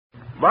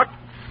Books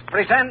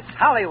presents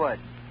Hollywood.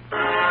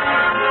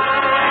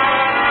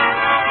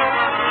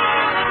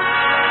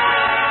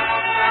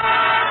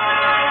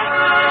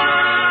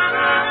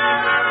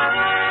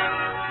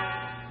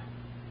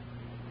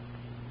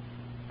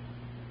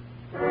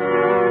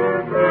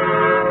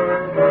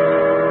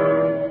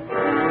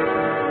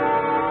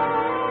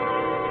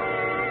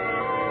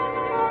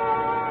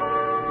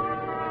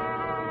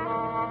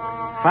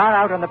 Far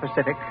out on the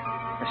Pacific,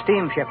 a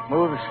steamship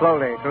moves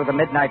slowly through the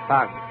midnight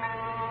fog.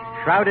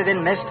 Shrouded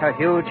in mist, her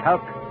huge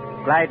hulk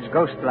glides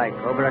ghost-like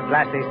over a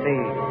glassy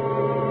sea.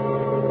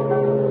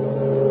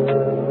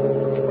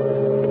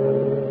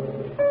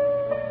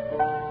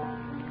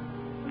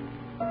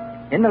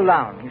 In the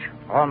lounge,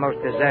 almost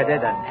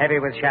deserted and heavy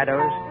with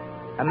shadows,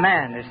 a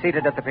man is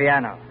seated at the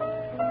piano.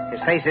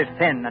 His face is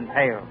thin and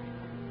pale.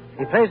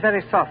 He plays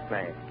very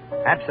softly,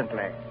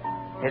 absently,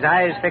 his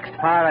eyes fixed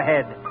far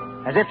ahead,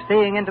 as if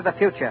seeing into the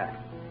future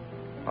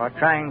or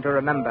trying to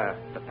remember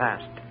the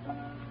past.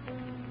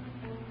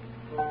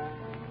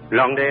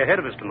 Long day ahead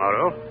of us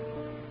tomorrow.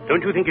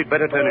 Don't you think you'd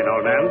better turn in,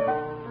 old man?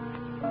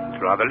 It's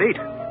rather late.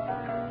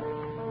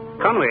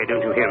 Conway,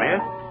 don't you hear me?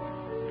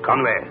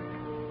 Conway.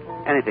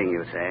 Anything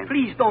you say.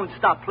 Please don't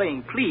stop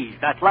playing, please.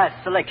 That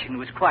last selection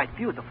was quite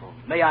beautiful.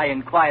 May I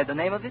inquire the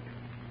name of it?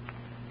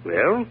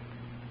 Well,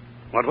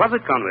 what was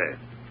it, Conway?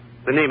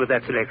 The name of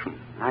that selection?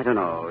 I don't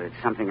know. It's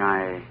something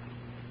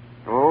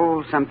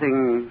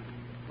something...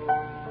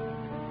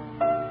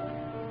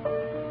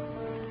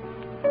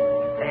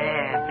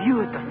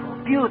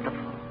 Beautiful,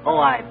 beautiful. Oh,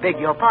 I beg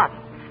your pardon.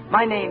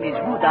 My name is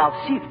Rudolph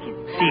Sievkin.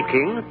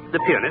 Sievkin, the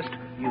pianist?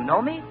 You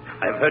know me?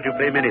 I've heard you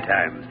play many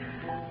times.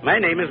 My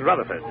name is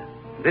Rutherford.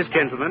 This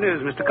gentleman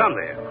is Mr.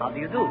 Conway. How do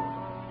you do?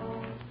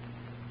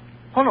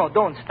 Oh, no,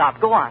 don't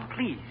stop. Go on,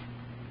 please.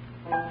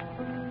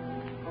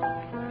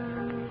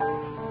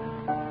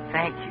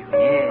 Thank you.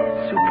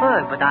 Yes,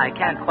 superb, but I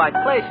can't quite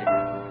place it.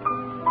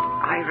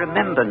 I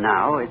remember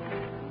now.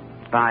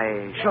 It's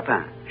by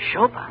Chopin.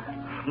 Chopin?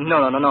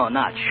 No,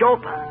 not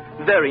Chopin.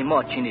 Very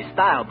much in his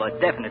style,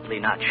 but definitely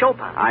not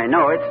Chopin. I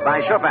know it's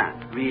by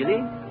Chopin. Really?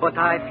 But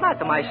I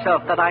flatter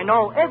myself that I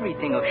know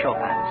everything of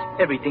Chopin's.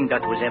 Everything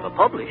that was ever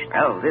published.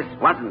 Well, this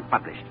wasn't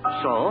published.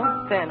 So?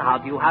 Then how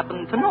do you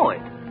happen to know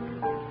it?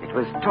 It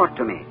was taught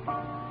to me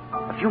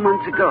a few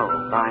months ago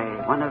by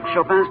one of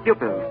Chopin's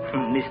pupils.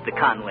 Mr.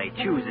 Conway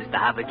chooses to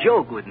have a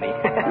joke with me.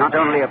 Not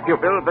only a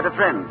pupil, but a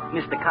friend.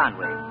 Mr.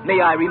 Conway,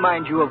 may I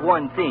remind you of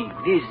one thing?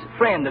 This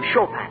friend of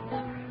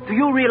Chopin's. Do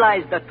you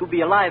realize that to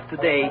be alive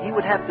today, he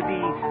would have to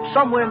be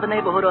somewhere in the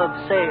neighborhood of,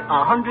 say,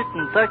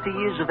 130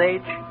 years of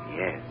age?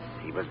 Yes,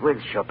 he was with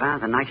Chopin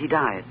the night he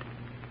died,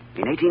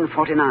 in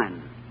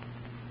 1849.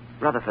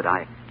 Rutherford,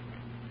 I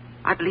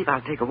believe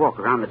I'll take a walk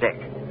around the deck.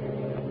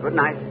 Good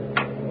night.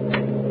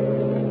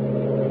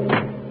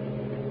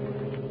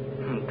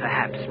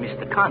 Perhaps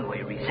Mr.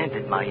 Conway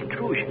resented my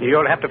intrusion.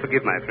 You'll have to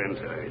forgive my friend,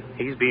 sir.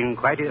 He's been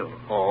quite ill.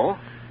 Oh?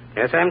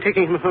 Yes, I'm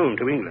taking him home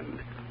to England.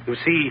 You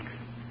see,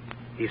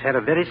 he's had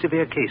a very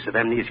severe case of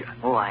amnesia.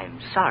 Oh, I'm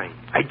sorry.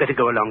 I'd better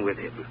go along with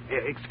him.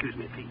 Excuse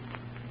me, please.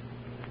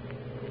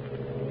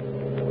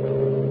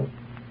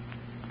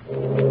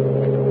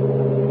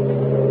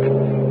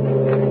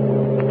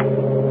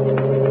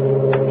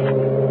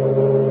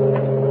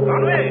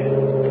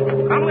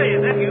 Conway,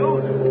 is that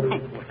you?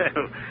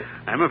 Well,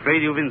 I'm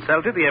afraid you've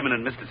insulted the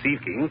eminent Mr.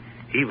 Sievking.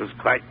 He was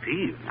quite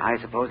peeved. I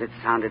suppose it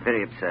sounded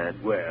very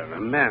absurd. Well, a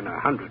man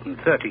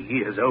 130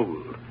 years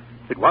old.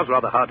 It was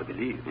rather hard to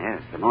believe.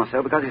 Yes, the more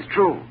so because it's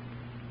true.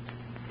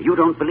 You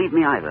don't believe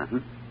me either, hmm?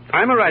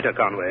 I'm a writer,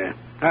 Conway.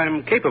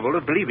 I'm capable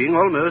of believing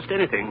almost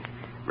anything.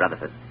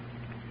 Rutherford,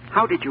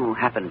 how did you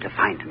happen to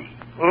find me?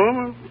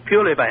 Oh,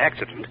 purely by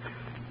accident.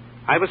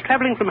 I was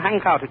traveling from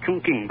Hankow to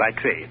Chungking by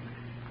train.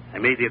 I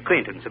made the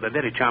acquaintance of a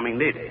very charming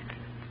lady,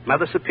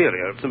 Mother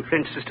Superior of some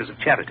French Sisters of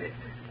Charity.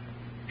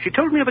 She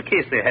told me of a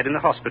case they had in the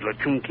hospital at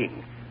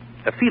Chungking,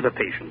 a fever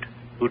patient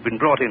who'd been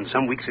brought in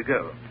some weeks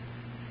ago.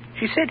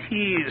 She said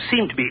he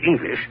seemed to be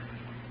English,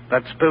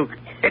 but spoke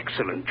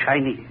excellent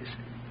Chinese.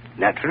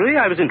 Naturally,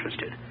 I was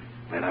interested.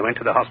 When I went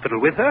to the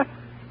hospital with her,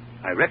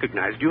 I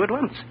recognized you at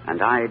once.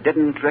 And I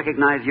didn't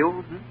recognize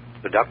you?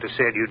 The doctor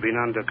said you'd been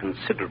under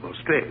considerable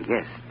strain.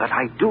 Yes, but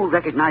I do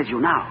recognize you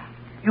now.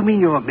 You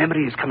mean your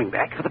memory is coming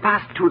back? For the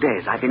past 2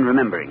 days, I've been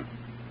remembering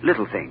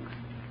little things.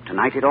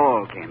 Tonight, it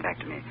all came back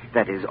to me.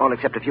 That is, all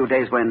except a few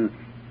days when...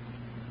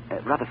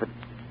 Rutherford,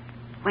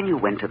 when you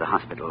went to the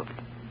hospital,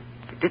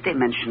 did they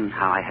mention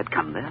how I had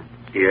come there?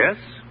 Yes.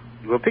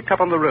 You were picked up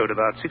on the road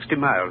about 60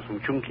 miles from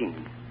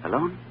Chungking.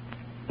 Alone?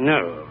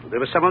 No, there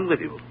was someone with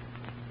you.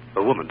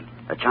 A woman.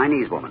 A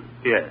Chinese woman?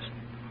 Yes.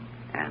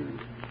 And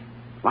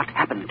what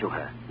happened to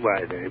her?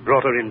 Why, they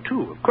brought her in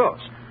too, of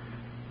course.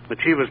 But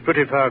she was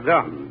pretty far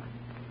gone.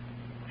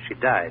 She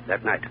died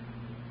that night.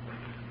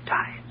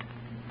 Died?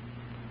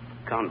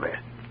 Conway,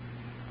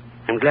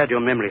 I'm glad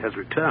your memory has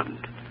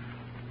returned.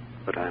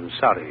 But I'm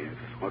sorry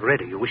if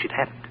already you wish it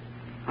hadn't.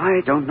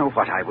 I don't know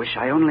what I wish.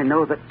 I only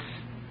know that...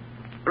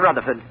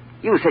 Rutherford,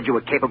 you said you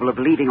were capable of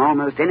believing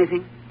almost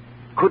anything.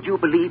 Could you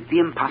believe the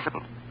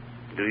impossible?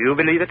 Do you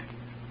believe it?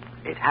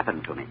 It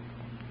happened to me.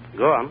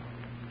 Go on.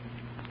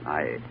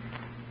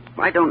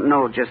 I don't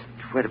know just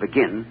where to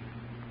begin.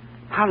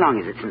 How long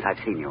is it since I've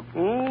seen you?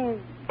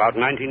 About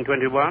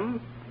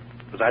 1921.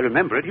 As I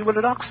remember it, you were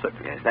at Oxford.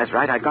 Yes, that's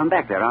right. I'd gone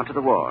back there after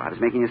the war. I was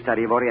making a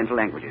study of Oriental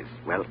languages.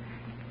 Well,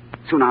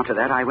 soon after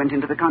that, I went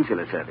into the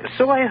consular service.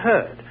 So I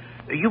heard.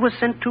 You were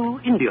sent to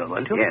India,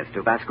 weren't you? Yes,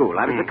 to Baskool.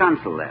 I was the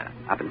consul there,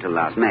 up until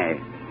last May.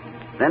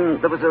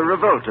 Then there was a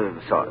revolt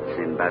of sorts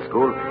in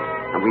Baskool,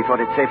 and we thought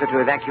it safer to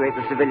evacuate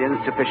the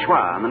civilians to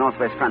Peshawar on the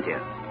northwest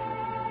frontier.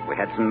 We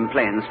had some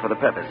planes for the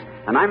purpose,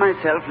 and I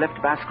myself left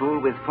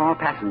Baskool with 4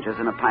 passengers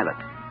and a pilot.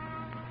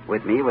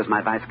 With me was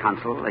my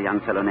vice-consul, a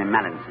young fellow named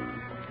Mallinson,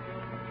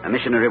 a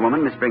missionary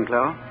woman, Miss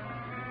Brinklow,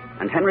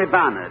 and Henry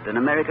Barnard, an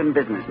American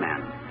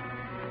businessman.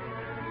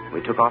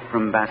 We took off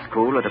from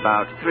Baskool at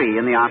about 3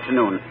 in the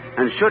afternoon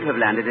and should have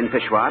landed in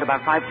Peshawar at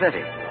about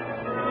 5:30.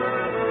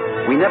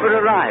 We never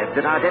arrived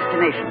at our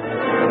destination.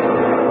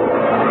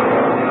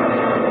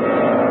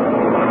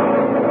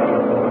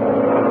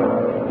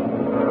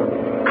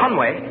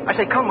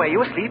 Conway,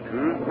 you asleep?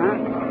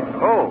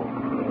 Oh.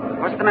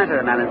 What's the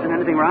matter, Mallinson?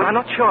 Anything wrong? I'm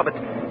not sure, but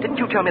didn't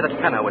you tell me that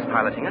Fenner was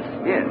piloting us?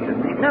 Yes,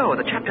 isn't he? No,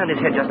 the chap turned his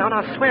head just now, and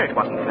I'll swear it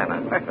wasn't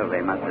Fenner. Well, they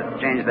must have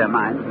changed their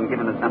minds and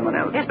given us someone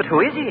else. Yes, but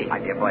who is he? My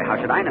dear boy, how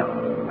should I know?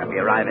 When we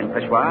arrive in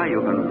Peshawar,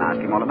 you can ask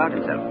him all about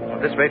himself.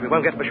 At this rate, we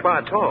won't get to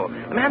Peshawar at all.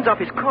 The man's off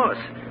his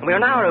course, and we're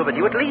an hour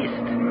overdue at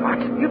least.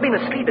 What? You've been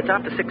asleep. It's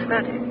after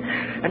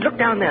 6:30. And look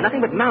down there,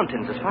 nothing but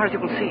mountains as far as you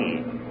can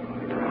see.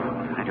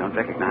 I don't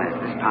recognize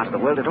this part of the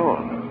world at all.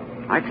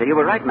 I'd say you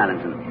were right,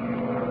 Mallinson.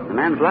 The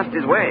man's lost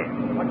his way.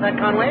 What's that,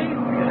 Conway?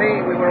 You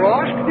say we were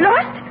lost?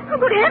 Lost? Oh,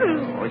 good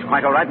heavens. Oh, it's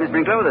quite all right, Miss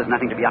Brinklow. There's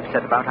nothing to be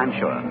upset about, I'm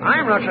sure.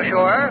 I'm not so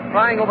sure.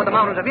 Flying over the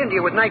mountains of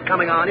India with night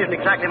coming on isn't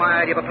exactly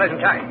my idea of a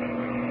pleasant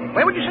time.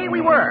 Where would you say we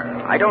were?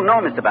 I don't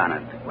know, Mr.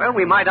 Barnard. Well,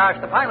 we might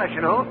ask the pilot,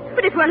 you know.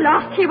 But if we're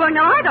lost, he won't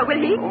know either,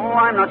 will he? Oh,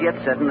 I'm not yet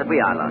certain that we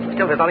are lost.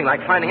 Still, there's nothing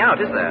like finding out,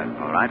 is there?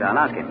 All right, I'll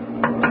ask him.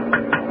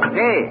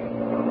 Hey,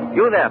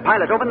 you there,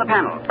 pilot, open the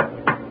panel.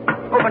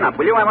 Open up,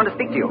 will you? I want to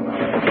speak to you.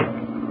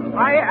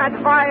 I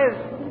advise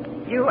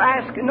you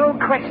ask no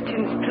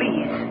questions,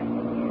 please.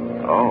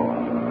 Oh,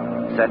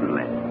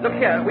 certainly. Look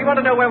here, we want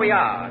to know where we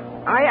are.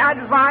 I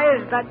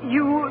advise that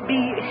you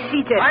be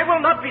seated. I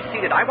will not be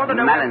seated. I want to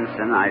know...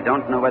 Mallinson, I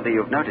don't know whether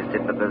you've noticed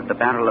it, but there's the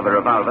barrel of a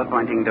revolver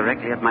pointing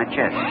directly at my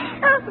chest.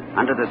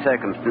 Under the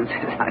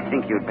circumstances, I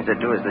think you'd better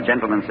do as the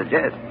gentleman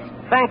suggests.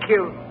 Thank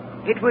you.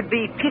 It would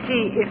be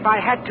pity if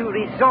I had to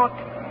resort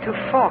to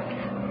force.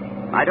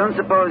 I don't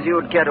suppose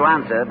you'd care to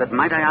answer, but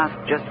might I ask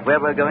just where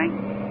we're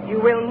going? You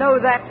will know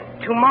that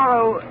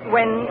tomorrow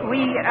when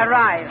we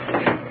arrive.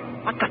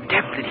 What the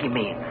devil did he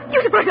mean?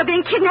 You suppose we're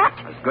being kidnapped?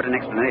 As good an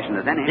explanation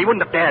as any. He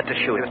wouldn't have dared to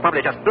shoot. It was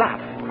probably just bluff.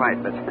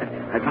 Quite, but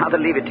I'd rather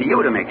leave it to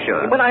you to make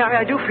sure. Well,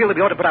 I do feel that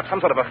we ought to put up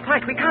some sort of a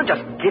fight. We can't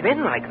just give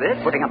in like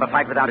this. Putting up a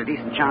fight without a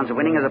decent chance of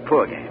winning is a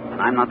poor game,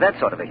 and I'm not that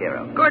sort of a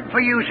hero. Good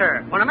for you,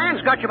 sir. When a man's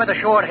got you by the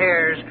short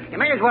hairs, you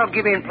may as well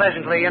give in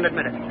pleasantly and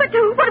admit it. But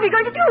what are we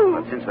going to do?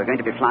 Well, since we're going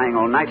to be flying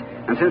all night,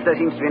 and since there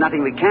seems to be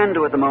nothing we can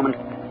do at the moment,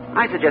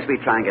 I suggest we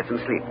try and get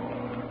some sleep.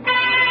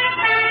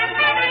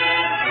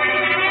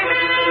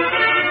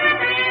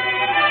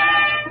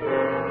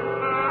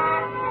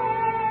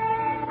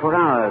 For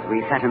hours,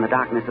 we sat in the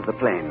darkness of the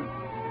plain,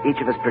 each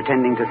of us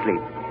pretending to sleep.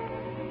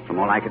 From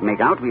all I could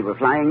make out, we were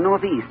flying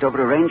northeast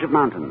over a range of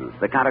mountains,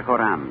 the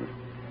Karakorams.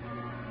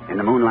 In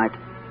the moonlight,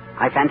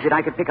 I fancied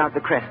I could pick out the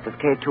crest of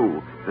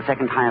K2, the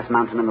second highest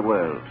mountain in the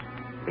world.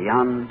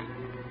 Beyond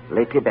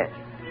lay Tibet.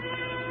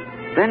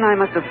 Then I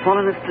must have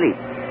fallen asleep.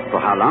 For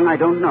how long, I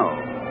don't know.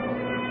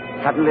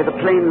 Suddenly, the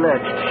plane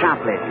lurched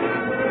sharply.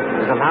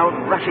 There was a loud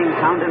rushing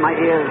sound in my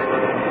ears,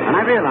 and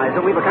I realized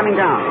that we were coming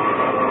down.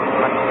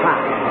 But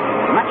fast.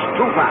 Much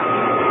too fast.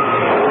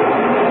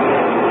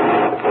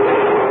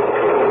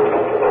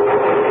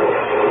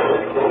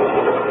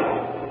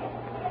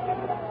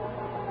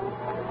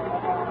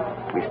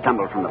 We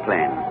stumbled from the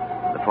plane,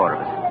 the 4 of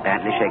us,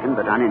 badly shaken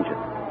but uninjured.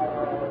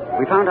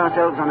 We found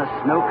ourselves on a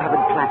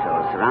snow-covered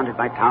plateau surrounded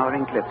by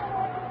towering cliffs,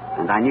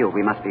 and I knew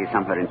we must be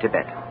somewhere in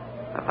Tibet,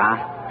 a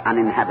vast,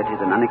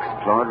 uninhabited and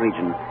unexplored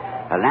region,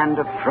 a land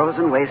of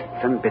frozen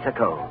wastes and bitter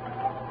cold.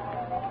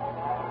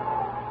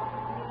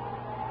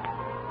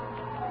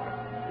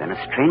 Then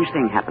a strange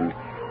thing happened.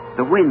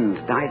 The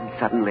wind died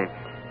suddenly,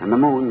 and the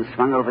moon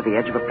swung over the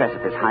edge of a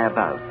precipice high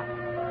above.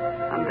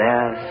 And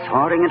there,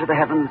 soaring into the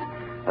heavens,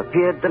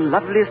 appeared the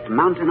loveliest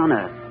mountain on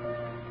earth.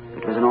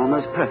 It was an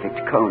almost perfect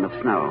cone of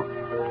snow,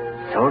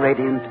 so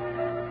radiant,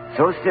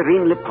 so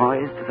serenely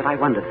poised that I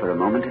wondered for a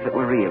moment if it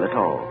were real at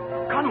all.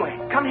 Conway,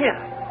 come here.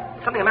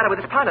 Something the matter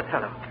with this pilot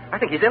fellow. I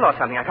think he's ill or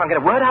something. I can't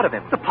get a word out of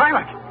him. The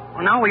pilot?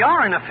 Well, now we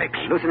are in a fix.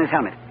 Loosen his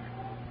helmet.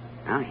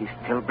 Now, he's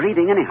still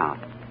breathing anyhow.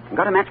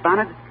 Got a match,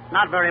 Barnard?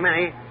 Not very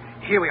many.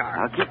 Here we are.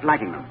 I'll keep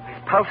lighting them.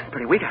 His pulse is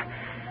pretty weak.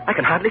 I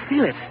can hardly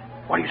feel it.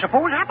 What do you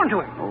suppose happened to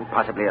him? Oh,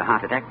 possibly a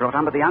heart attack brought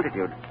on by the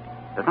altitude.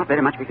 There's not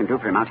very much we can do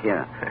for him out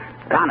here.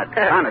 Barnard,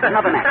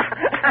 another match.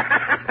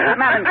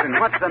 Mallinson,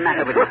 what's the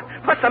matter with you?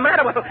 What's the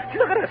matter? Well,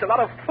 look at us. A lot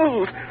of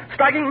fools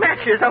striking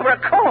matches over a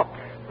corpse.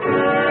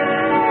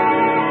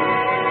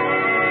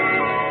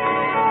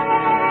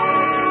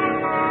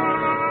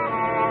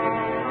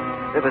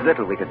 There was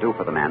little we could do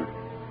for the man.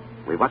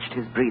 We watched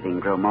his breathing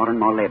grow more and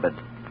more labored.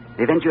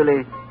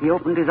 Eventually, he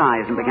opened his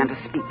eyes and began to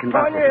speak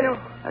convulsively,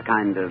 a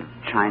kind of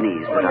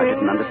Chinese that I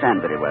didn't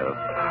understand very well.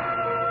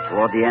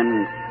 Toward the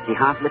end, he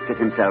half lifted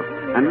himself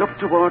and looked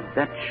toward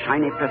that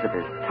shiny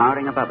precipice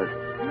towering above us.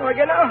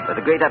 With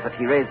a great effort,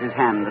 he raised his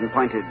hand and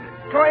pointed.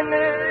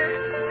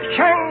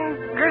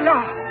 Shangri-La!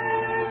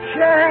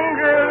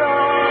 Shangri-La!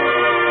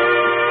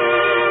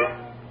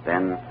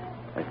 Then,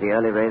 as the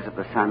early rays of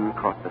the sun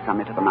caught the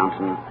summit of the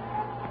mountain,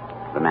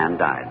 the man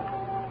died.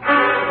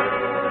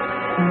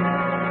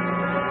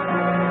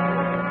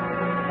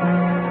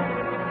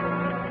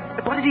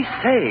 But what did he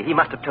say? He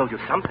must have told you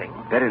something.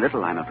 Very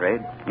little, I'm afraid.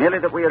 Merely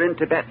that we are in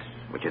Tibet,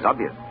 which is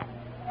obvious.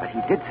 But he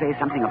did say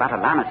something about a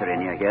lamasery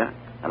near here,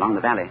 along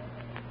the valley.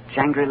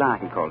 Shangri-La,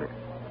 he called it.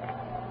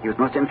 He was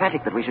most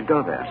emphatic that we should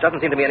go there. There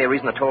doesn't seem to be any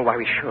reason at all why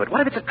we should.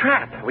 What if it's a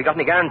trap? Have we got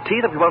any guarantee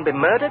that we won't be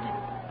murdered?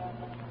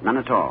 None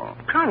at all.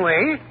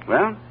 Conway,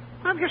 Well?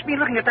 I've just been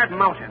looking at that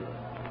mountain.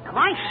 Am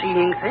I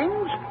seeing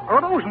things, or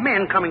are those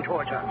men coming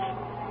towards us?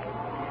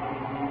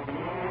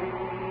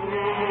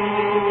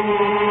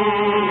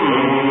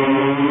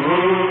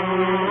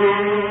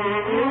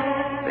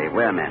 They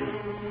were men,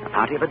 a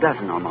party of a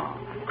dozen or more,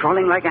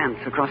 crawling like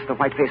ants across the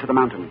white face of the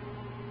mountain.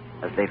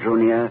 As they drew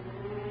near,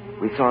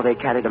 we saw they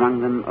carried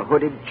among them a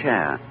hooded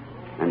chair,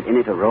 and in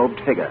it a robed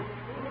figure.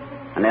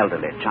 An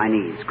elderly,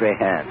 Chinese,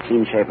 gray-haired,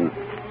 clean-shaven.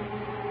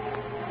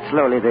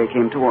 Slowly they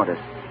came toward us.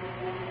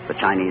 The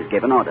Chinese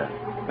gave an order.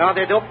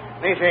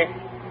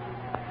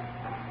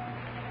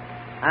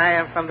 I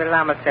am from the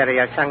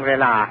lamasery of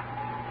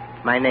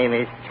Shangri-La. My name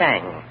is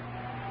Chang.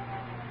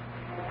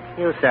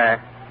 You, sir,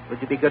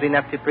 would you be good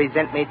enough to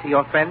present me to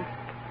your friend?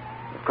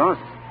 Of course.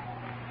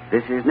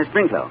 This is Miss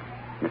Brinklow,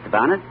 Mr.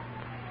 Barnard,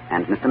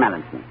 and Mr.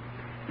 Mallinson.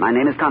 My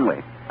name is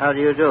Conway. How do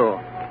you do?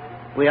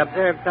 We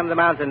observed from the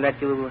mountain that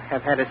you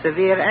have had a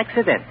severe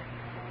accident.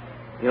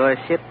 Your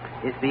ship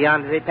is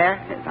beyond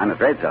repair? Yes, I'm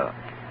afraid so.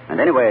 And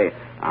anyway,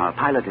 our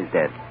pilot is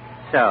dead.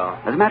 So?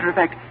 As a matter of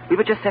fact, we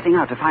were just setting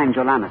out to find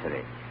your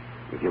lamasery.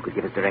 If you could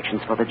give us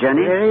directions for the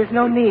journey. There is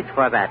no need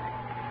for that.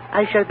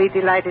 I shall be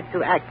delighted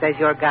to act as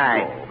your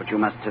guide. Oh, but you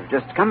must have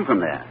just come from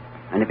there.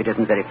 And if it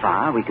isn't very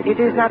far, we could It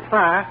is not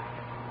far,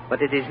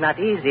 but it is not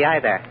easy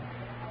either.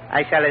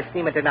 I shall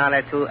esteem it an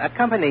honor to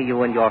accompany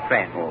you and your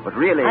friend. Oh, but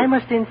really... I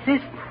must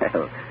insist.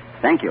 Well,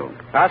 thank you.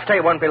 Our stay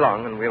won't be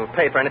long, and we'll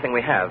pay for anything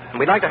we have. And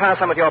we'd like to hire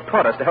some of your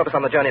porters to help us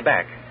on the journey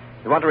back.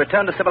 We want to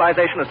return to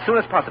civilization as soon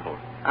as possible.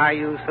 Are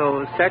you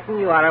so certain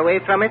you are away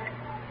from it?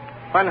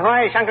 Fan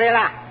Hoi,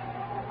 Shangri-La.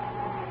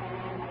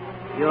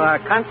 You are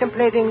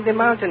contemplating the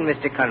mountain,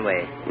 Mr.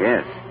 Conway.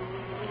 Yes.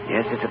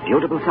 Yes, it's a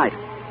beautiful sight.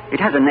 It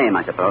has a name,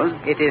 I suppose.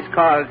 It is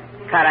called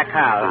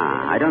Caracal.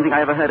 I don't think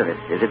I ever heard of it.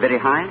 Is it very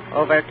high?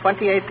 Over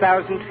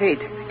 28,000 feet.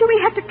 Do we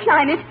have to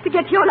climb it to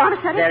get to your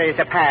lamasery? There is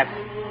a pass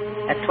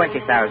at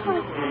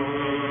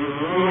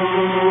 20,000.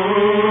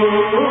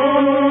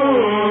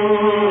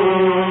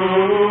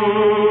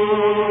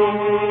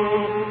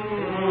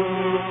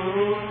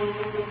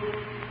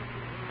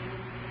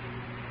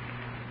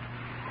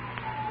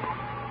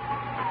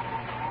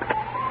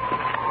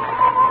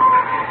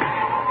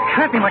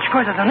 Can't be much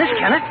further than this,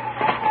 can it?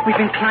 We've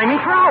been climbing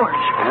for hours.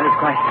 Well, it's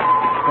quite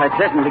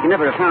certain we can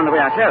never have found the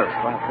way ourselves.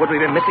 Well, would we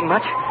be missing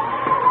much?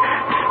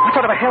 What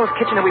sort of a Hell's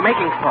Kitchen are we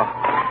making for?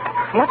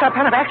 What's our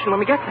plan of action when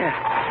we get there?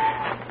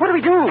 What do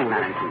we do?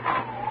 Mallinson,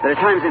 there are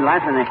times in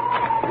life when the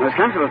most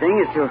comfortable thing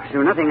is to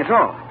do nothing at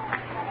all.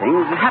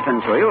 Things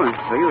happen to you, and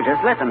so you just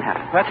let them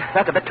happen.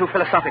 That's a bit too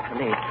philosophic for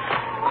me.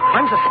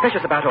 I'm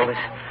suspicious about all this.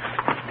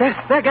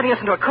 They're getting us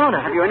into a corner.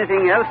 Have you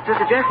anything else to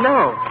suggest?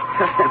 No.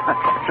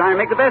 Try and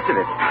make the best of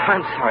it.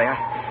 I'm sorry.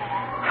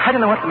 I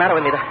don't know what's the matter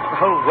with me. The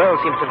whole world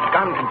seems to have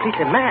gone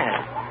completely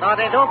mad.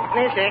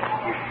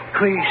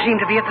 We seem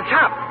to be at the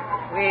top.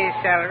 We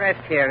shall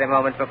rest here a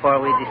moment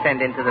before we descend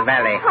into the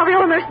valley. Are we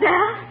almost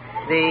there?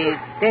 The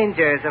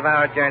dangers of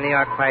our journey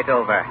are quite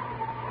over.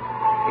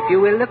 If you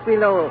will look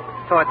below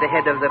toward the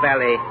head of the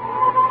valley,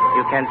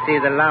 you can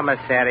see the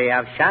lamasery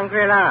of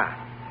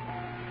Shangri-La.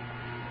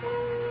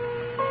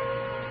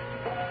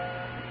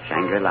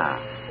 Shangri-La.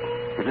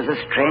 It was a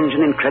strange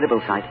and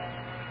incredible sight.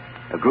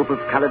 A group of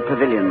colored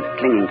pavilions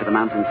clinging to the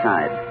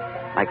mountainside,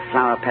 like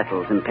flower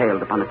petals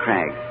impaled upon a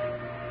crag.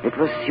 It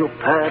was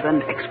superb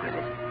and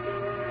exquisite.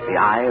 The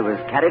eye was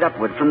carried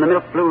upward from the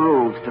milk-blue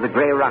roofs to the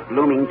gray rock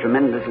looming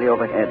tremendously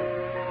overhead.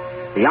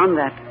 Beyond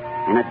that,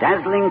 in a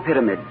dazzling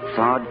pyramid,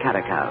 soared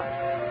Caracal.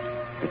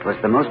 It was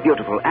the most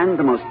beautiful and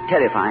the most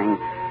terrifying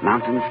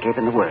mountainscape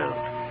in the world.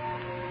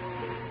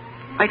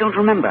 I don't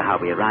remember how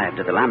we arrived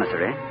at the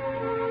lamasery.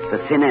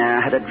 The thin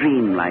air had a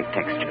dream-like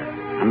texture,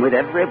 and with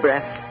every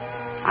breath,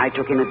 I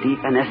took in a deep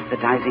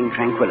anesthetizing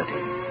tranquility.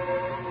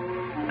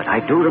 But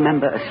I do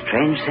remember a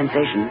strange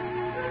sensation,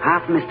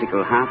 half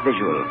mystical, half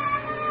visual,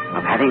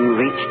 of having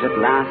reached at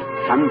last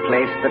some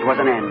place that was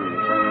an end,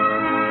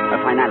 a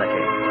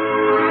finality.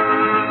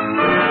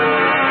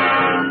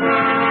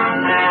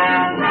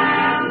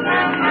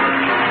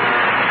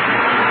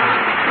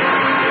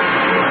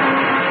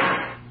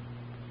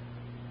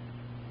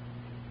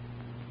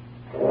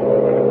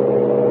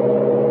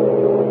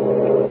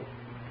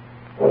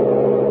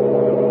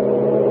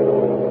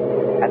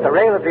 At the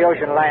rail of the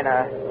ocean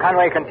liner,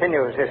 Conway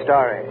continues his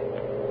story.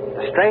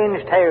 The strange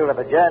tale of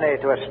a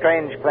journey to a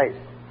strange place,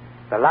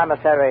 the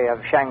lamasery of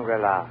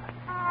Shangri-La.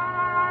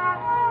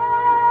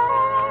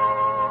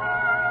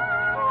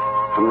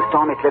 From the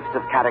stormy cliffs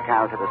of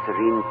Caracal to the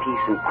serene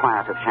peace and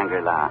quiet of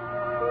Shangri-La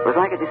was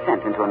like a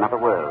descent into another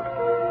world.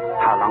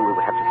 How long we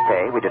would have to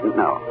stay, we didn't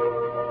know.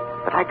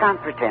 But I can't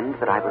pretend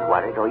that I was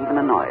worried or even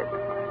annoyed.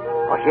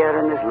 For here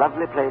in this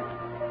lovely place,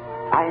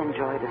 I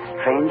enjoyed a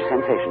strange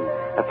sensation,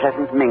 a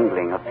pleasant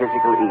mingling of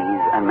physical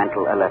ease and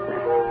mental alertness.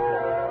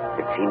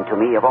 It seemed to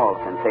me, of all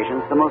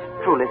sensations, the most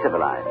truly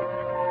civilized.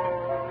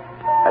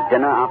 At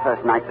dinner, our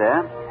first night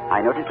there,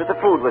 I noticed that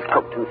the food was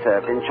cooked and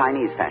served in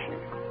Chinese fashion.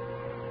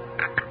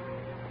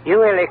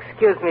 You will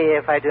excuse me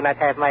if I do not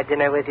have my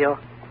dinner with you.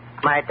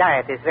 My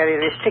diet is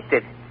very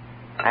restricted.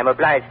 I'm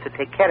obliged to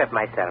take care of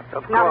myself.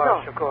 Of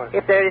course.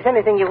 If there is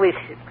anything you wish,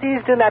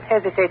 please do not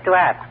hesitate to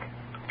ask.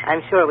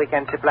 I'm sure we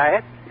can supply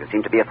it. You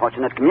seem to be a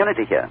fortunate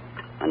community here,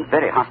 and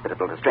very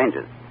hospitable to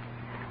strangers.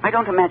 I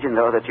don't imagine,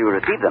 though, that you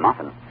receive them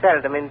often.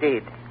 Seldom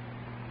indeed.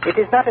 It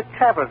is not a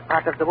traveled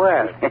part of the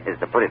world. Yes,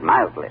 to put it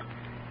mildly.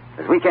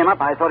 As we came up,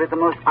 I thought it the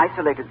most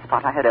isolated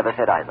spot I had ever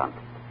set eyes on.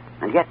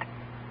 And yet...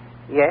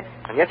 Yes?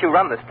 And yet you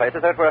run this place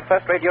as though it were a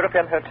first-rate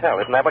European hotel.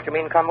 Isn't that what you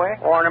mean, Conway?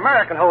 Or an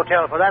American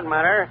hotel, for that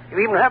matter. You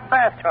even have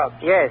bathtubs.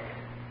 Yes.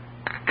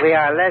 We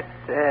are less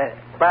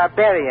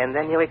barbarian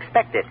than you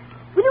expected.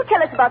 Will you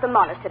tell us about the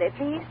monastery,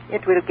 please?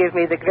 It will give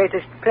me the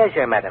greatest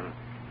pleasure, madam,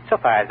 so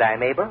far as I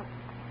am able.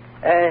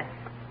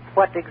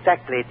 What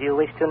exactly do you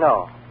wish to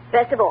know?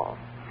 First of all,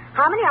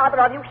 how many are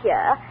there of you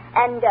here,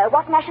 and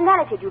what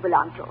nationality do you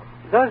belong to?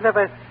 Those of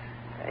us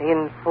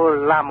in full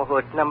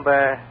Lamahood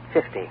number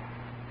 50.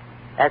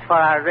 As for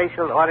our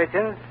racial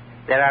origins,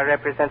 there are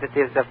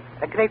representatives of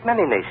a great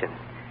many nations,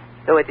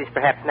 though it is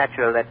perhaps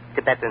natural that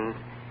Tibetans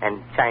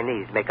and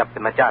Chinese make up the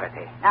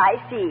majority. I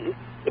see.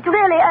 It's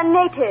really a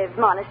native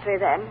monastery,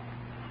 then.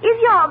 Is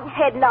your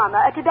head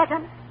lama a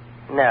Tibetan?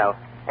 No.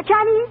 A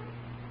Chinese?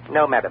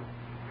 No, madam.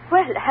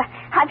 Well,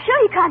 I'm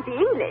sure he can't be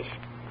English.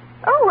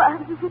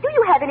 Oh, do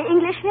you have any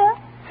English here?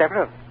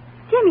 Several.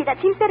 Dear me, that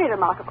seems very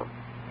remarkable.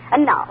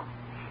 And now,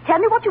 tell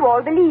me what you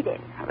all believe in.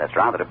 Well, that's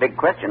rather a big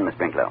question, Miss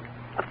Brinklow.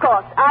 Of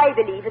course, I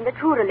believe in the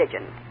true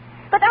religion.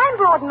 But I'm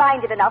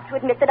broad-minded enough to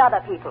admit that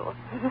other people,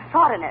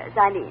 foreigners,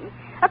 I mean,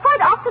 are quite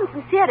often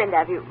sincere in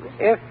their views.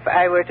 If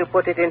I were to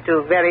put it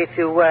into very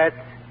few words,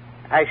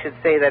 I should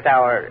say that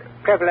our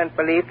prevalent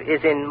belief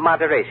is in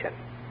moderation.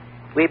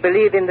 We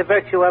believe in the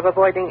virtue of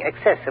avoiding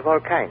excess of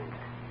all kinds.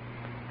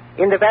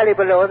 In the valley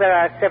below, there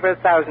are several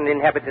thousand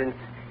inhabitants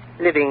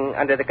living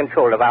under the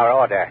control of our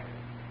order.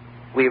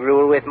 We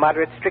rule with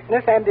moderate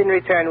strictness, and in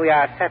return we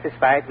are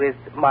satisfied with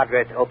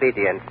moderate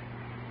obedience.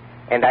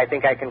 And I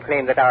think I can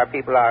claim that our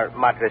people are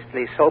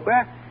moderately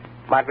sober,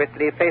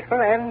 moderately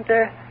faithful, and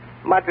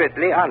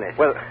moderately honest.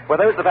 Well, were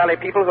those the Valley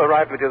people who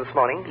arrived with you this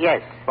morning?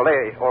 Yes. Well,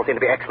 they all seem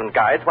to be excellent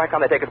guides. Why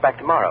can't they take us back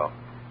tomorrow?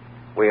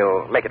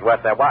 We'll make it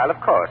worth their while,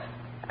 of course.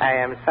 I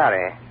am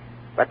sorry,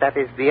 but that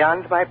is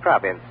beyond my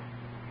province.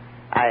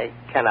 I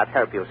cannot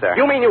help you, sir.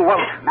 You mean you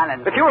won't?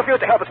 Malin. If you refuse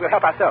to help us, we'll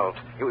help ourselves.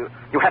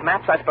 You have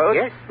maps, I suppose?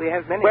 Yes, we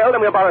have many. Well, then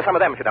we'll borrow some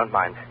of them, if you don't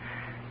mind.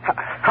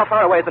 How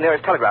far away is the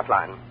nearest telegraph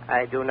line?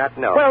 I do not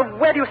know. Well,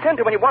 where do you send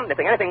to when you want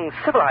anything? Anything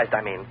civilized,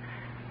 I mean.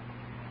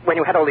 When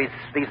you had all these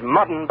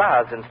modern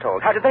baths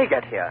installed, how did they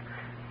get here?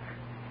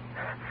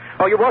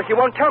 Oh, you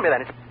won't tell me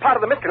then. It's part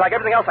of the mystery, like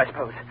everything else, I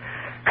suppose.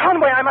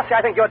 Conway, I must say,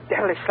 I think you're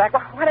devilish slack.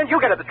 Why don't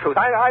you get at the truth?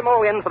 I'm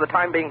all in for the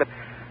time being, but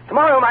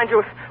tomorrow, mind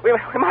you, we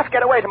must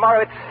get away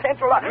tomorrow. It's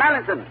Central...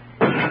 Mallinson!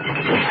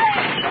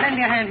 Lend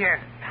me a hand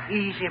here.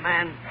 Easy,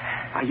 man.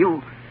 Are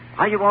you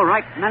all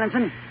right,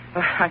 Mallinson?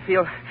 I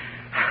feel...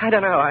 I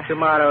don't know.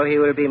 Tomorrow he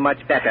will be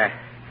much better.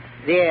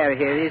 The air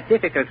here is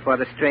difficult for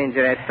the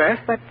stranger at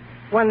first, but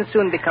one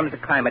soon becomes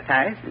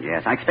acclimatized.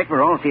 Yes, I expect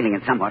we're all feeling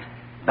it somewhat.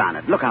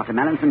 Barnard, look after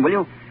Mallinson, will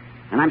you?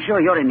 And I'm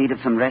sure you're in need of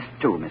some rest,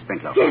 too, Miss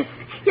Brinklow.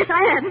 Yes,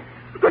 I am.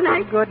 Good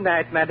night. Good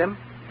night, madam.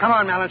 Come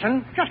on,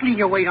 Mallinson. Just leave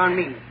your weight on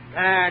me.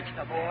 That's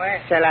the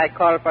boy. Shall I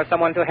call for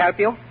someone to help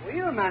you?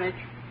 We'll manage.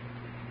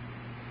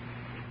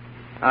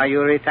 Are you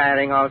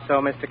retiring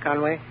also, Mr.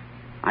 Conway?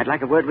 I'd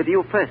like a word with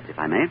you first, if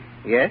I may.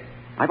 Yes?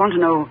 I want to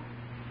know,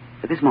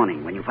 this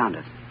morning when you found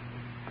us,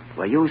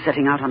 were you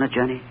setting out on a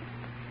journey?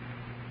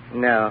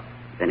 No.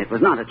 Then it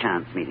was not a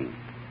chance meeting.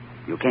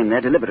 You came there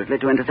deliberately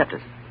to intercept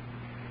us.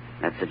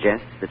 That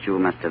suggests that you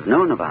must have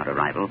known of our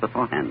arrival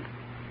beforehand.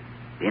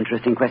 The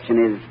interesting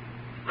question is,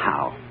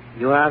 how?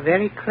 You are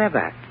very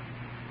clever,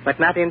 but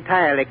not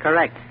entirely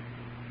correct.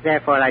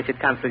 Therefore, I should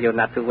counsel you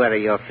not to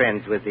worry your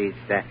friends with these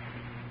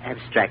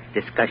abstract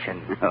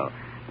discussions. Oh,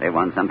 they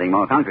want something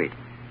more concrete.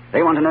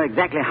 They want to know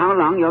exactly how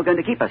long you're going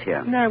to keep us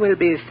here. There will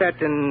be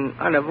certain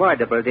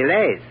unavoidable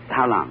delays.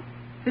 How long?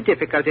 The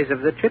difficulties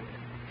of the trip,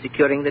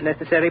 securing the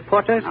necessary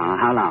porters. Oh,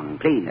 how long,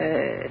 please?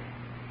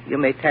 You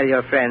may tell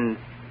your friends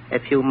a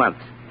few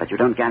months. But you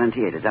don't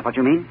guarantee it. Is that what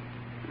you mean?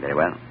 Very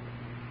well.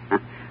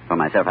 For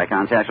myself, I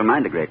can't say I shall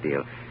mind a great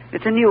deal.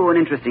 It's a new and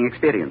interesting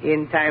experience.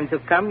 In time to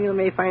come, you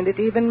may find it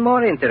even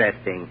more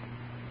interesting.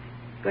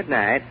 Good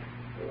night.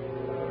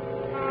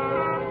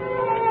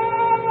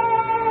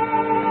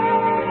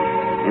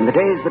 In the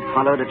days that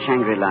followed at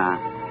Shangri-La,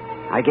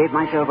 I gave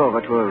myself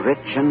over to a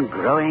rich and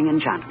growing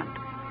enchantment.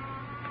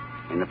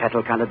 In the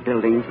petal-colored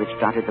buildings which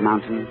dotted the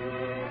mountain,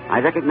 I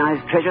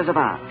recognized treasures of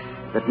art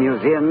that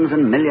museums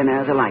and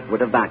millionaires alike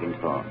would have bargained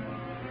for.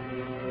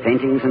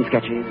 Paintings and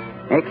sketches,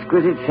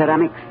 exquisite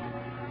ceramics,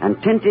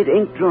 and tinted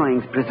ink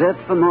drawings preserved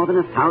for more than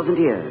 1,000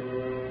 years.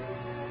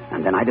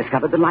 And then I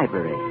discovered the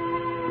library,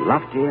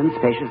 lofty and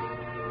spacious,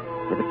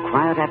 with a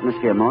quiet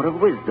atmosphere more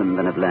of wisdom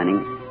than of learning.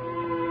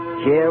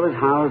 Here was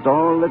housed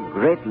all the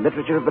great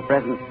literature of the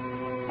present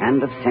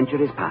and of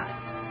centuries past,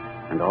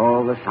 and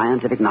all the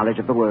scientific knowledge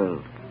of the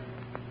world.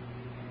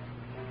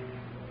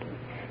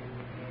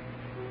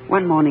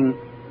 One morning,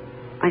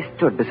 I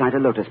stood beside a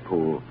lotus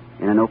pool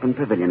in an open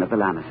pavilion of the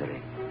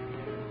Lamasery.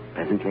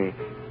 Presently,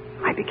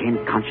 I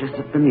became conscious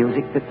of the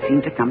music that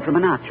seemed to come from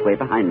an archway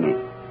behind me.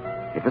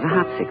 It was a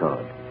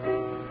harpsichord,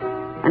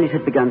 and it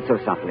had begun so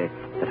softly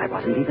that I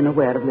wasn't even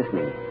aware of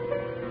listening.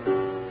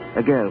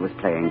 A girl was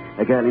playing,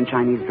 a girl in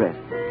Chinese dress.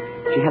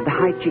 She had the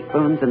high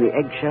cheekbones and the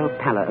eggshell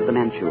pallor of the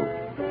Manchu.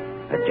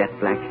 Her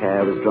jet-black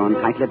hair was drawn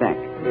tightly back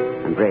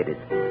and braided.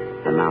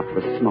 Her mouth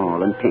was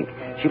small and pink.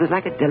 She was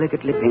like a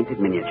delicately painted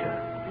miniature.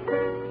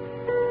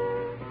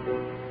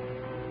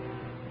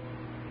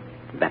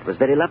 That was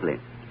very lovely.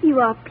 You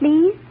are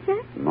pleased,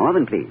 sir? More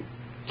than pleased.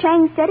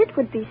 Chang said it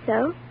would be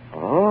so.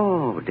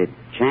 Oh, did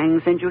Chang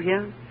send you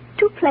here?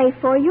 To play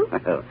for you.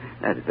 Oh,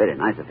 that is very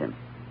nice of him.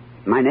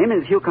 My name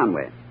is Hugh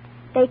Conway.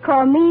 They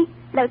call me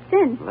Lo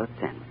Tsin. Lo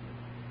Tsin.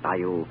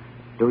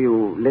 Do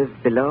you live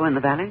below in the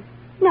valley?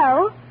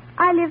 No,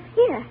 I live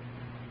here.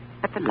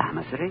 At the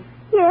Lamasery?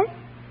 Yes.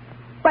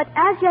 But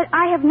as yet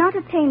I have not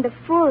attained the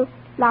full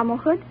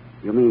lamahood.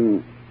 You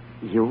mean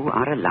you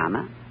are a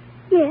lama?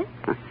 Yes.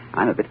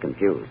 I'm a bit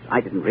confused.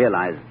 I didn't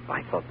realize.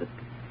 I thought that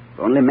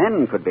only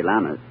men could be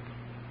lamas.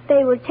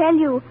 They will tell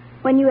you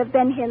when you have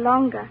been here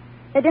longer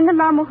that in the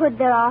lamahood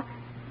there are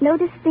no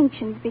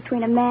distinctions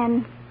between a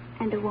man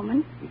and a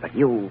woman. But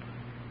you're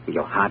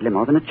hardly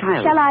more than a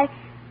child. Shall I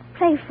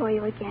play for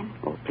you again?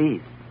 Oh,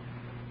 please.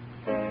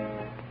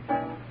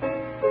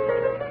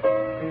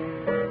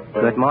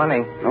 Good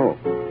morning. Oh.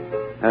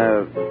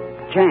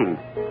 Chang.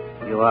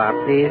 You are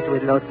pleased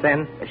with Lo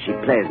Tsin? She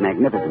plays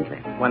magnificently.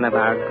 One of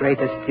our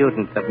greatest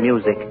students of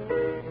music.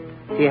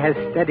 She has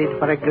studied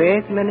for a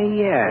great many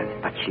years.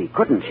 But she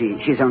couldn't.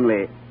 She's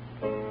only...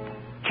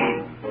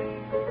 Chang,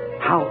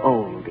 how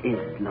old is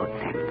Lo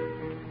Tsin?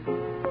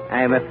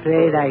 I am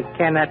afraid I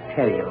cannot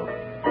tell you.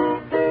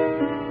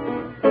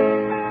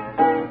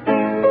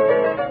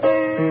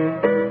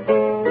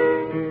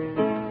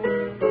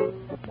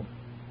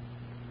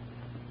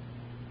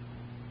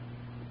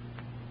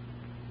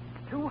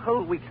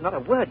 Not a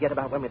word yet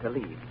about when we're to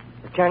leave.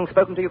 Has Chang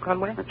spoken to you,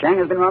 Conway? Chang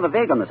has been rather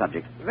vague on the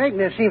subject.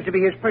 Vagueness seems to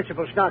be his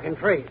principal stock in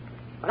trade.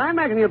 But I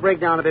imagine he'll break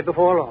down a bit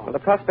before long. Well, the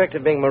prospect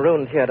of being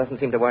marooned here doesn't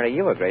seem to worry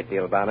you a great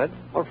deal, Barnard.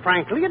 Well,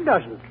 frankly, it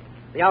doesn't.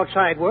 The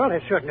outside world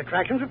has certain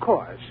attractions, of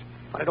course.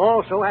 But it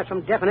also has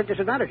some definite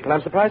disadvantages. Well,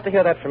 I'm surprised to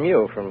hear that from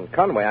you. From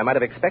Conway, I might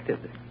have expected.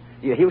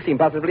 You seem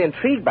positively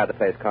intrigued by the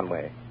place,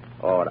 Conway.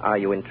 Or are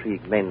you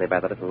intrigued mainly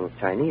by the little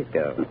Chinese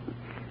girl?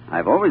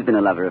 I've always been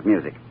a lover of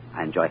music.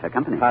 I enjoy her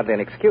company. Hardly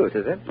an excuse,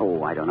 is it?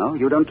 Oh, I don't know.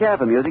 You don't care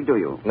for music, do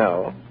you?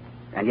 No.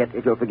 And yet,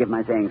 if you'll forgive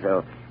my saying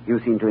so, you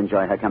seem to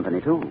enjoy her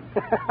company, too.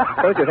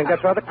 Don't you think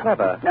that's rather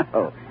clever?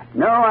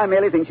 No, I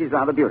merely think she's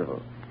rather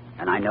beautiful.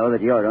 And I know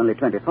that you're only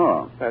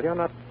 24. Well, you're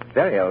not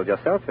very old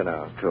yourself, you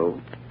know. True.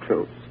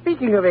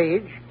 Speaking of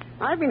age,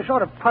 I've been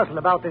sort of puzzled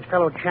about this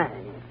fellow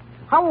Chang.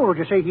 How old would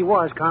you say he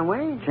was,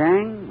 Conway?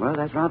 Chang? Well,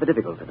 that's rather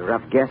difficult. At a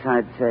rough guess,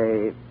 I'd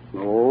say...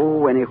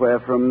 Oh,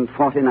 anywhere from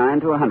 49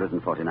 to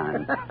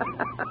 149.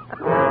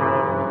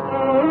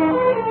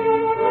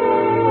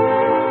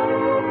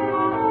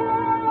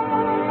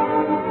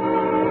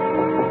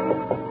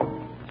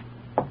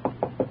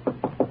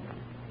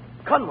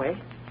 Conway,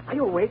 are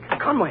you awake?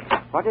 Conway.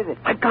 What is it?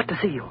 I've got to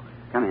see you.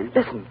 Come in.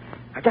 Listen,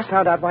 I just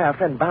found out why our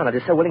friend Barnard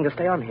is so willing to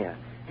stay on here.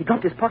 He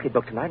dropped his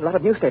pocketbook tonight. A lot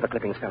of newspaper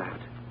clippings fell out.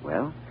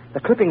 Well?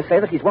 The clippings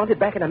say that he's wanted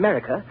back in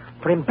America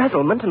for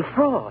embezzlement and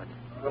fraud.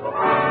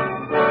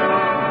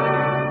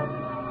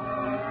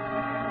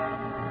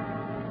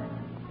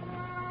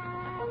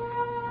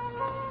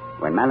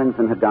 When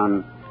Mallinson had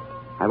gone,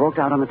 I walked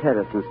out on the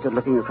terrace and stood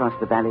looking across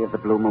the valley of the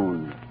Blue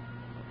Moon.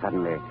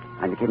 Suddenly,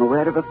 I became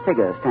aware of a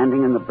figure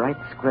standing in the bright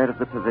square of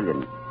the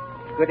pavilion.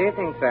 Good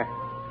evening, sir.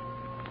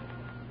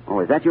 Oh,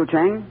 is that you,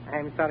 Chang?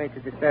 I'm sorry to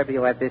disturb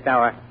you at this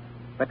hour,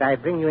 but I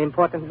bring you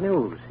important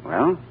news.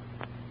 Well?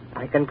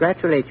 I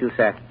congratulate you,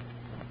 sir.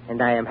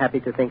 And I am happy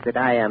to think that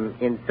I am,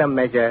 in some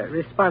measure,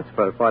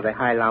 responsible for the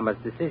High Lama's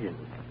decision.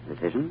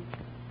 Decision?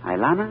 High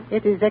Lama?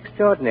 It is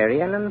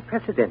extraordinary and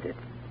unprecedented.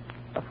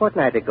 A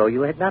fortnight ago,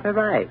 you had not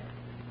arrived.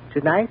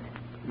 Tonight,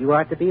 you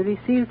are to be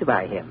received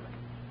by him.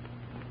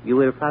 You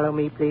will follow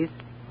me, please?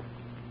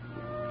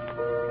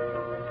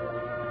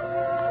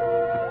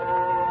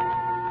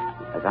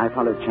 As I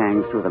followed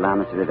Chang through the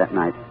Lamasery that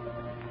night,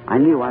 I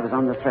knew I was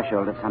on the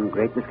threshold of some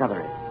great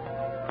discovery.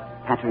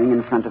 pattering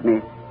in front of me,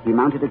 he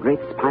mounted a great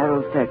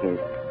spiral staircase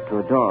to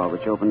a door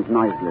which opened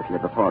noiselessly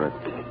before us.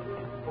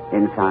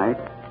 Inside,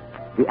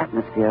 the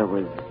atmosphere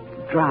was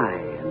dry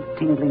and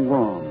tingling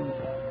warm.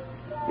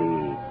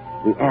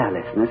 The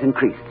airlessness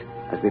increased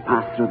as we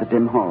passed through the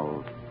dim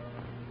halls.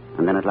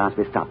 And then at last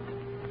we stopped.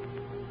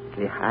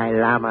 The High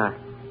Lama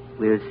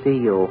will see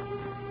you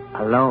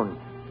alone.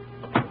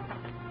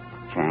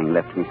 Chang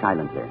left me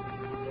silently,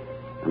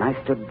 and I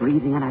stood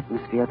breathing an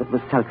atmosphere that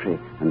was sultry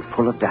and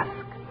full of dusk.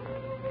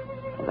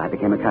 As I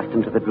became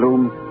accustomed to the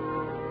gloom,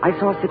 I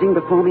saw sitting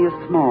before me a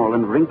small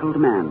and wrinkled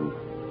man.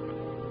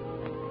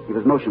 He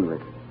was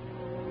motionless,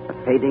 a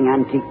fading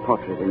antique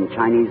portrait in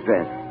Chinese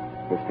dress,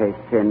 his face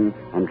thin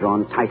and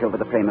drawn tight over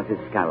the frame of his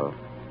skull.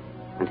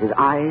 And his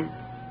eyes,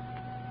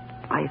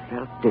 I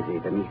felt dizzy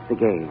beneath the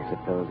gaze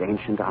of those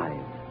ancient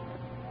eyes.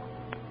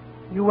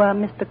 You are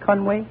Mr.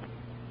 Conway?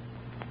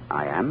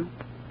 I am.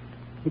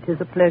 It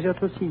is a pleasure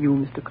to see you,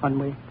 Mr.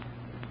 Conway.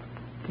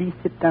 Please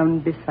sit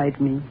down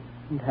beside me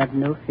and have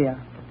no fear.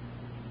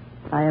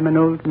 I am an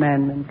old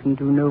man and can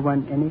do no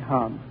one any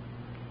harm.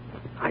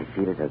 I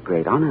feel it a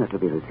great honor to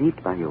be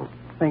received by you.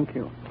 Thank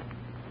you.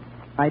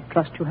 I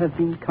trust you have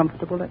been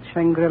comfortable at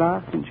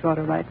Shangri-La since your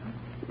arrival?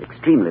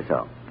 Extremely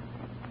so.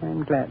 I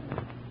am glad.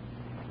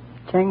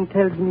 Chang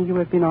tells me you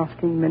have been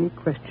asking many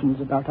questions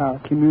about our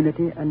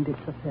community and its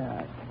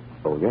affairs.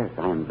 Oh, yes,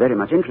 I am very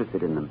much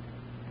interested in them.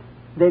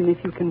 Then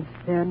if you can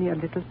spare me a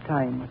little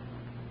time,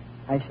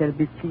 I shall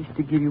be pleased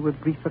to give you a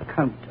brief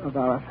account of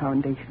our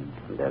foundation.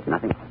 There's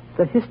nothing.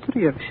 The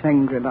history of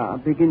Shangri-La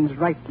begins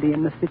rightly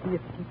in the city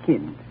of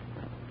Pekin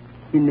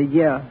in the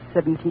year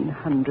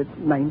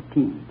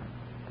 1719.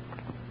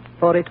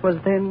 For it was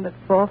then that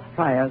 4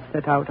 friars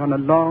set out on a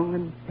long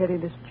and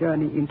perilous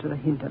journey into the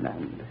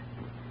hinterland.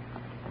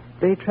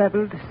 They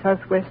traveled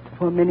southwest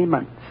for many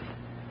months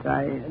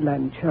by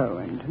Lanzhou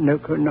and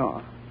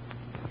Nokono,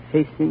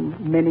 facing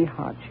many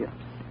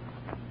hardships.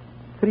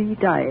 3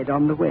 died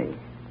on the way,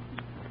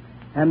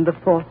 and the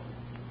 4th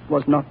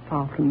was not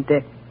far from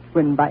death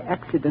when, by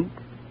accident,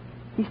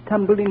 he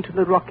stumbled into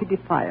the rocky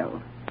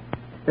defile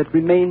that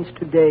remains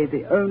today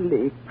the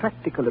only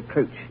practical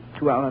approach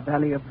to our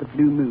Valley of the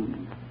Blue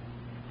Moon.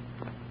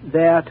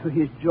 There, to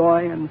his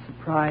joy and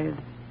surprise,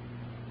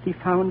 he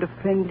found a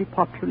friendly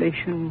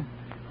population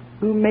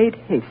who made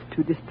haste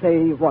to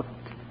display what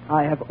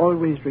I have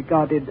always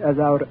regarded as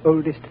our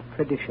oldest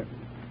tradition,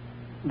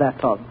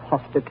 that of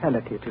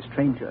hospitality to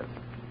strangers.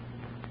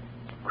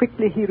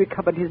 Quickly he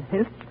recovered his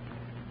health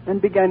and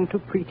began to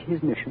preach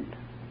his mission.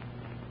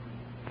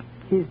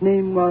 His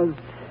name was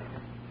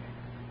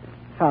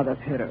Father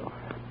Perrault,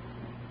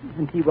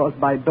 and he was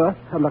by birth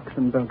a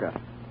Luxembourger.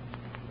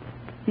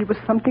 He was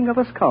something of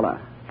a scholar,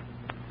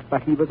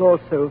 but he was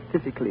also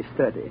physically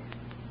sturdy.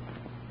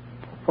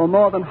 For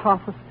more than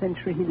half a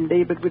century he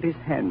labored with his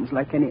hands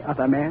like any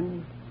other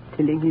man,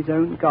 tilling his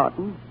own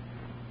garden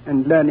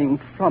and learning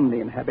from the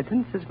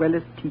inhabitants as well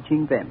as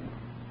teaching them.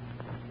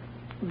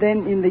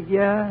 Then in the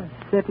year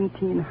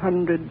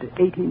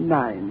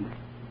 1789,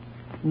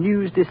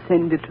 news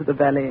descended to the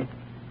valley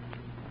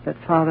that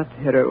Father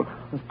Perrault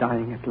was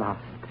dying at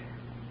last.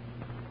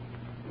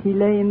 He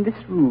lay in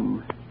this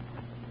room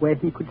where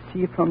he could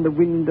see from the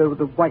window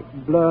the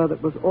white blur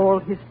that was all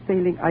his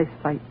failing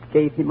eyesight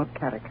gave him of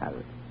Caracal.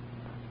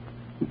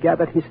 He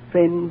gathered his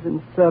friends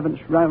and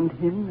servants round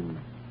him and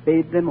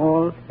bade them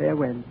all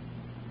farewell.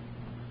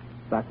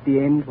 But the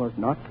end was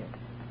not yet.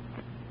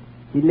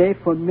 He lay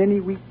for many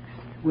weeks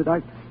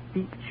without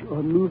speech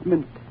or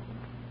movement,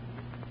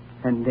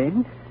 and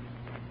then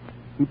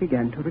he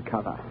began to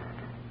recover.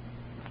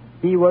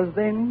 He was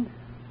then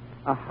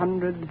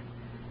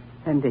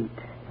 108.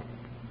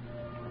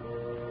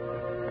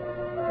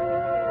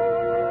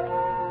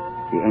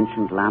 The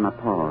ancient Lama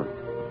paused,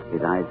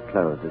 his eyes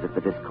closed as if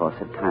the discourse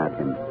had tired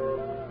him.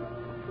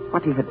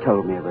 What he had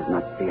told me was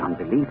not beyond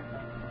belief,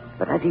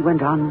 but as he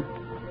went on,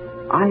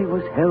 I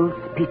was held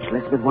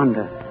speechless with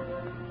wonder.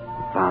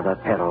 Father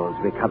Perrault's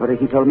recovery,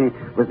 he told me,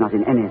 was not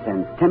in any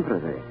sense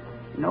temporary.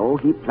 No,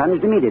 he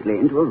plunged immediately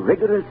into a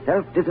rigorous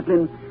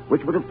self-discipline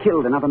which would have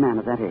killed another man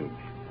of that age.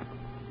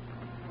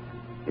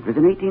 It was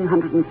in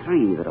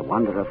 1803 that a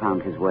wanderer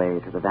found his way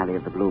to the Valley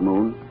of the Blue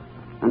Moon,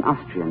 an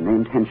Austrian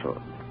named Henschel.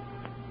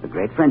 A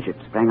great friendship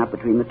sprang up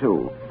between the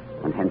two,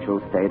 and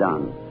Henschel stayed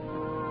on.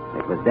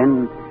 It was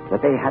then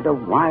that they had a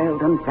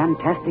wild and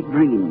fantastic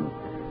dream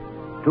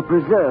to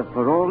preserve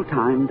for all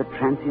time the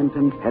transient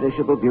and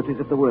perishable beauties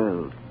of the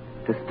world,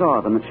 to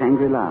store them at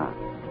Shangri-La,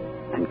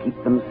 and keep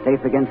them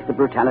safe against the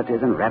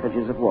brutalities and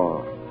ravages of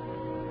war,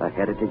 a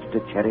heritage to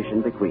cherish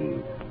and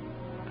bequeath.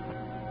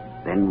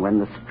 Then, when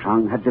the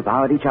strong had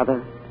devoured each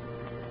other,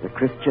 the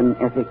Christian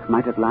ethic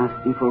might at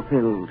last be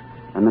fulfilled,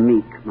 and the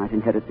meek might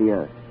inherit the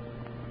earth.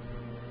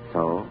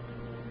 So,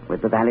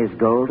 with the valley's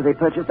gold, they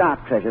purchased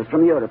art treasures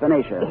from Europe and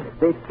Asia.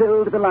 They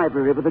filled the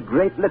library with the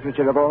great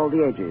literature of all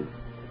the ages.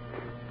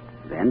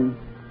 Then,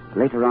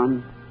 later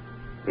on,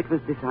 it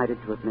was decided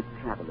to admit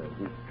travelers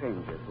and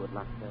strangers who had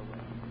lost their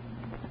way.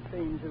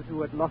 Strangers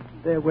who had lost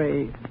their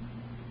way.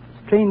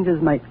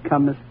 Strangers might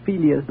come as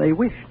freely as they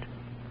wished.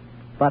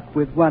 but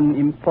with one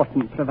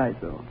important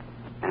proviso.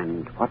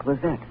 And what was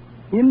that?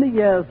 In the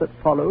years that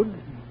followed,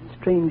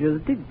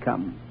 strangers did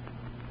come.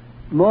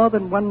 More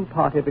than one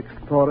party of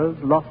explorers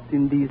lost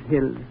in these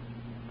hills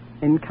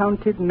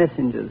encountered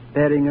messengers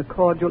bearing a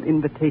cordial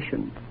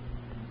invitation,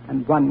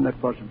 and one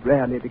that was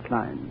rarely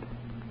declined.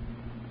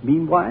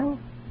 Meanwhile,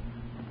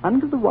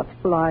 under the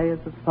watchful eyes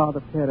of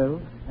Father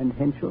Pharaoh and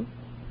Henschel,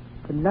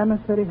 the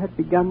lamasery had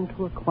begun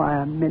to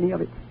acquire many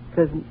of its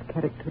present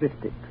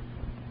characteristics.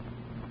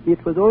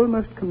 It was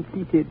almost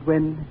completed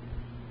when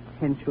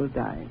Henschel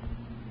died.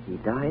 He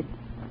died?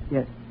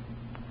 Yes.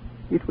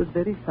 It was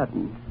very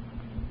sudden.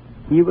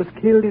 He was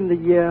killed in the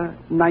year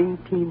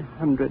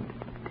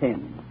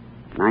 1910.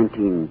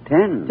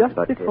 1910? Just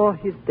before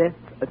his death,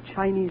 a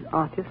Chinese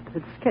artist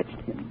had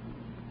sketched him.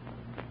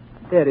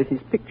 There is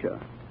his picture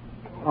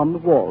on the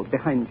wall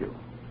behind you.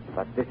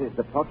 But this is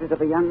the portrait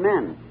of a young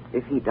man.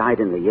 If he died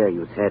in the year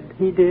you said...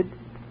 He did.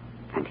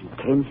 And he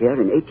came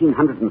here in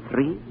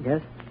 1803?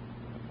 Yes.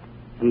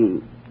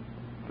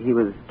 He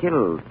was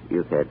killed,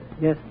 you said?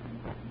 Yes.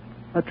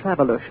 A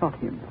traveler shot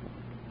him.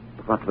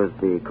 What was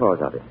the cause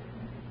of it?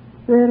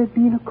 There had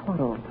been a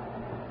quarrel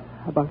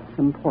about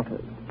some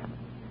porters.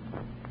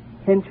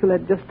 Henschel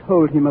had just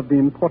told him of the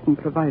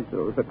important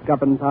proviso that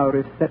governs our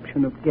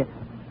reception of guests.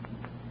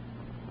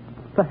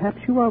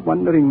 Perhaps you are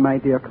wondering, my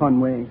dear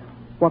Conway,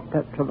 what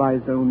that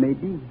proviso may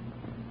be.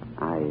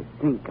 I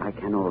think I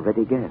can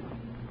already guess.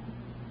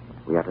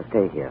 We are to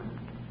stay here.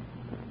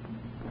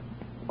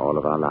 All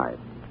of our lives.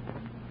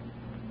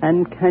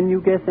 And can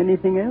you guess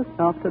anything else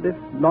after this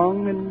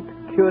long and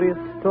curious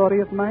story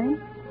of mine?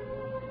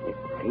 It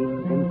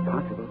seems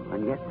impossible,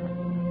 and yet,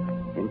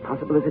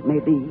 impossible as it may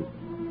be,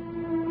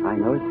 I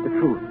know it's the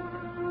truth.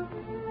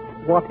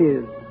 What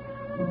is,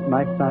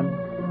 my son?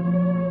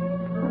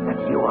 That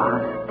you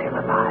are still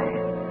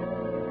alive,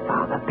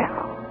 Father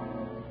Pharaoh.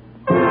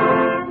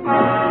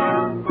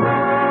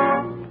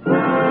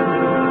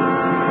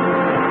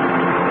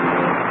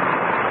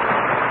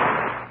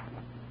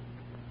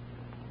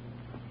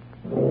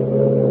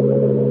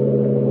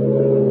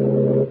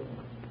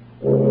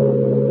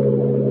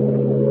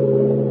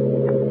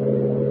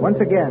 Once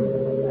again,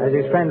 as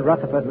his friend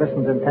Rutherford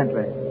listens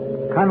intently,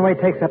 Conway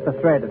takes up the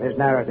thread of his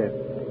narrative.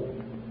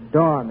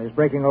 Dawn is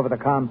breaking over the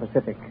calm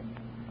Pacific.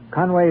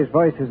 Conway's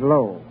voice is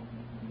low,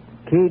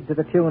 keyed to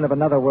the tune of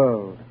another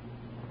world,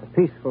 the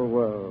peaceful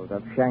world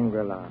of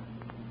Shangri-La.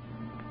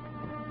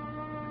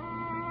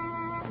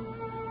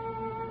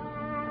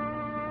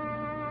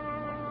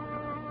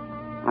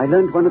 I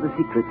learned one of the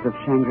secrets of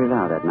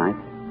Shangri-La that night,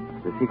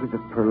 the secret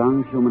of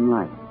prolonged human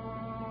life.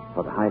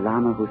 For the High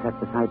Lama who sat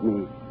beside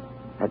me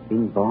had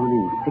been born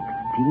in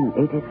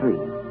 1683.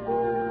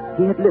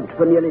 He had lived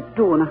for nearly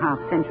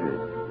 2.5 centuries.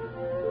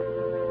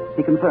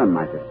 He confirmed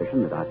my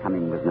suspicion that our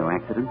coming was no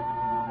accident.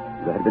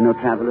 There had been no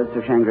travelers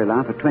to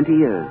Shangri-La for 20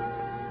 years.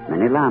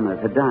 Many lamas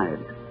had died.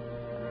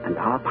 And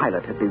our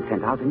pilot had been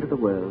sent out into the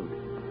world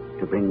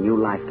to bring new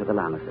life to the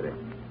lamasery.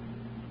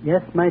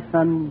 Yes, my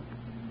son,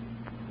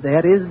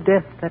 there is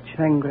death at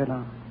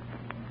Shangri-La.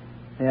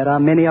 There are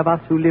many of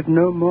us who live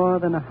no more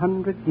than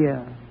 100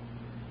 years.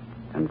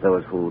 And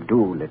those who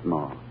do live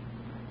more,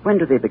 when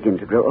do they begin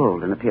to grow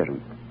old in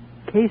appearance?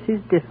 Cases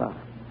differ.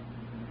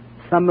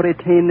 Some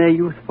retain their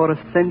youth for a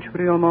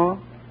century or more,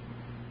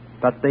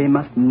 but they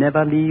must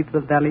never leave the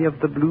Valley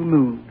of the Blue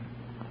Moon.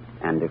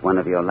 And if one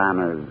of your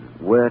lamas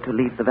were to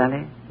leave the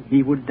valley?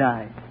 He would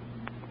die.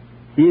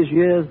 His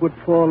years would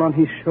fall on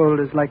his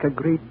shoulders like a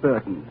great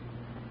burden,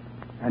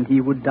 and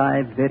he would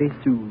die very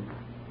soon.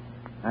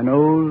 An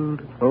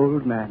old,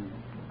 old man.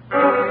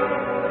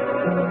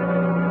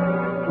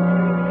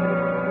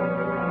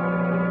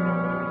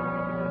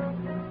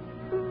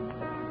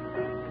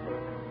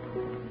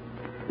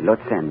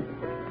 Lotsen.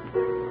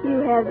 You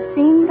have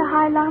seen the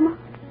High Lama?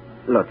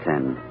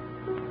 Lotsen,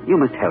 you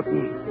must help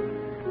me.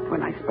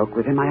 When I spoke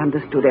with him, I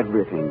understood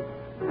everything.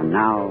 And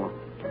now...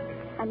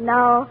 And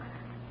now,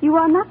 you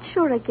are not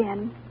sure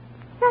again.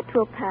 That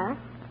will pass.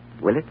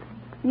 Will it?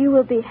 You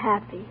will be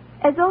happy,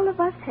 as all of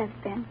us have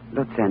been.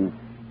 Lotsen,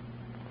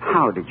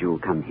 how did you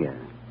come here?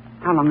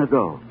 How long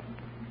ago?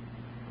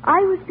 I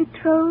was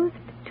betrothed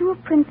to a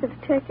prince of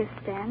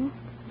Turkestan.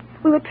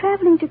 We were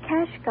traveling to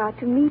Kashgar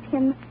to meet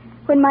him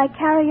when my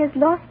carriers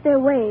lost their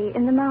way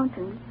in the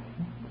mountains.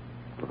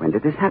 When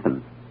did this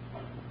happen?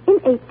 In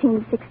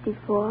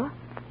 1864.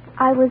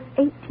 I was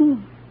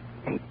 18.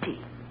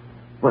 18?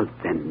 Well,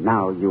 then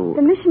now you...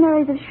 The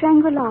missionaries of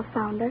Shangri-La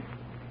found us.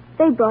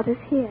 They brought us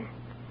here.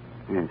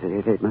 Yes,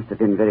 it must have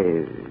been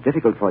very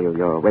difficult for you,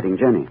 your wedding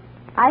journey.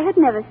 I had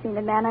never seen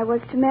the man I was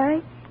to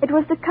marry. It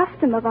was the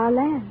custom of our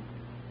land.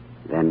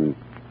 Then,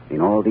 in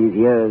all these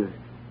years,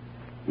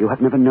 you have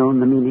never known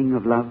the meaning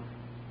of love?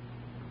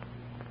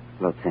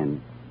 Lotsen,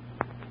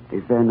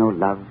 is there no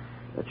love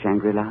at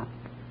Shangri-La?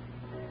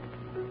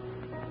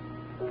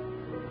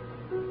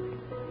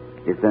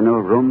 Is there no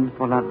room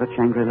for love at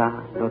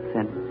Shangri-La,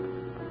 Lotsen?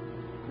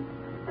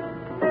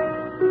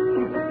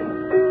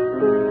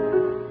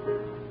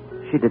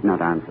 She did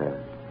not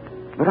answer,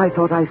 but I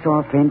thought I saw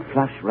a faint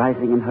flush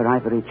rising in her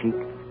ivory cheek.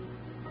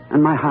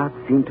 and my heart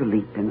seemed to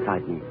leap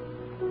inside me.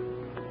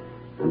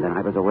 And then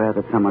I was aware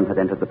that someone had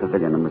entered the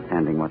pavilion and was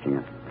standing watching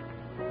us.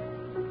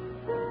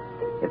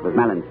 It was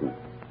Mallinson.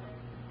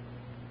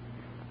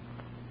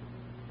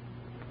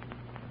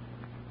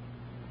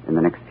 In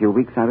the next few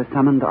weeks, I was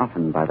summoned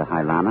often by the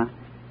High Lama.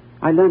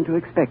 I learned to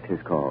expect his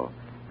call,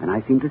 and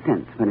I seemed to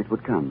sense when it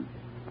would come.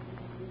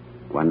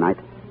 One night,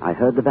 I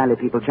heard the valley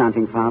people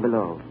chanting far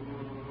below.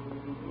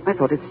 I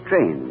thought it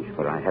strange,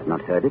 for I had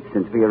not heard it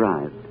since we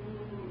arrived.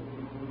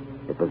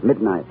 It was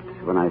midnight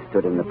when I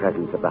stood in the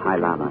presence of the High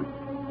Lama.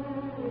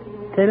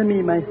 Tell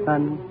me, my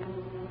son,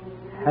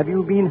 have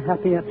you been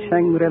happy at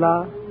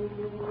Shangri-La?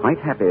 Quite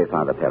happy,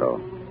 Father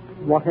Perrault.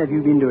 What have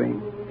you been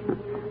doing?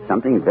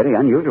 Something very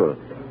unusual.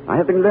 I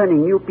have been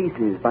learning new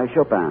pieces by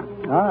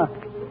Chopin. Ah,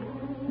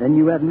 then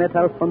you have met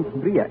Alphonse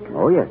Briac.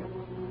 Oh, yes.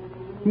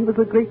 He was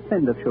a great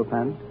friend of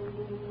Chopin.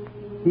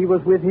 He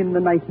was with him the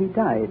night he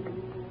died,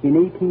 in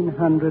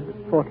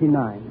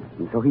 1849.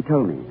 And so he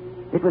told me.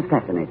 It was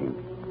fascinating.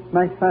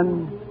 My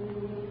son,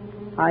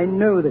 I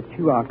know that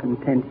you are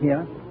content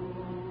here,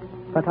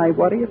 but I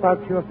worry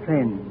about your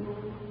friends.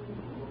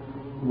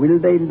 Will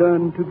they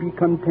learn to be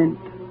content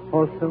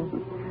also?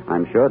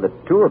 I'm sure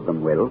that two of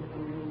them will.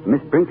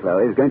 Miss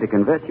Brinklow is going to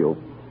convert you.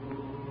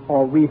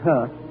 Or we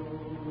her.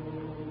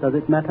 Does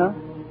it matter?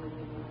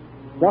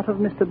 What of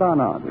Mr.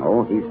 Barnard?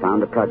 Oh, he's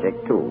found a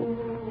project, too.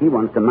 He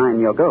wants to mine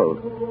your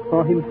gold.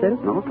 For himself?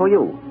 No, for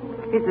you.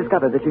 He's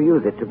discovered that you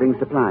use it to bring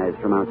supplies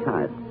from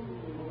outside.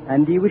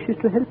 And he wishes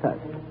to help us.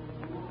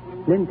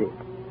 Splendid.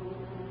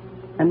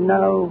 And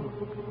now,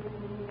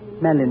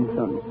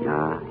 Mallinson.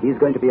 Ah, he's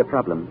going to be a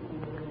problem.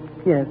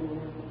 Yes.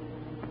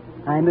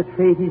 I'm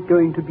afraid he's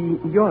going to be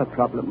your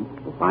problem.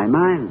 Why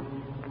mine?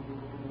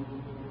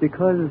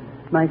 Because,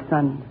 my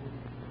son,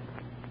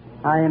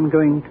 I am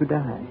going to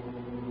die.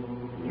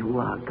 You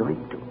are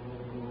going to?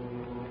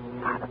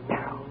 Father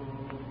Perrault.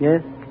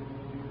 Yes.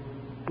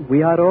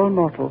 We are all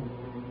mortal,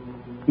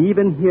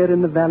 even here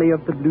in the valley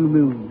of the Blue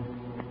Moon.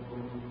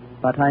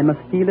 But I must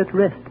feel at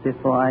rest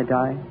before I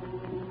die.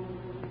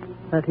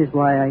 That is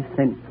why I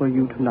sent for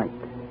you tonight.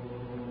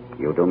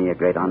 You do me a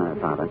great honor,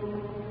 Father.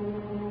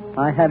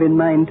 I have in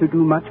mind to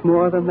do much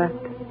more than that.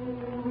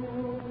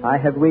 I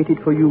have waited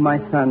for you, my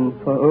son,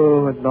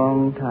 for, a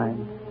long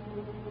time.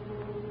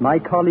 My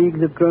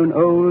colleagues have grown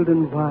old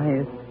and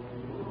wise,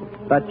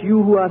 but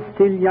you who are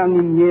still young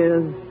in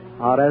years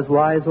are as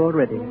wise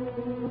already.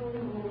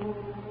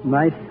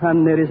 My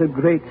son, there is a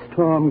great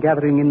storm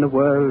gathering in the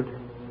world,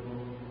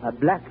 a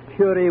black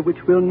fury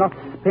which will not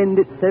spend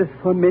itself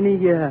for many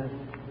years.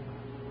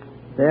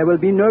 There will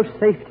be no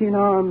safety in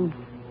arms,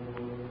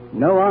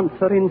 no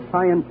answer in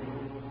science.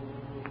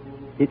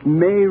 It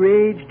may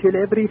rage till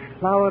every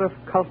flower of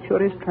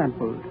culture is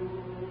trampled,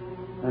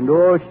 and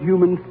all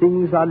human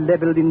things are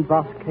leveled in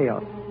vast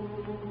chaos.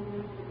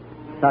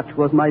 Such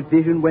was my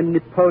vision when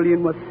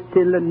Napoleon was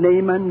still a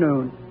name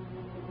unknown.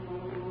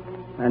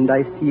 And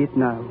I see it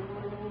now,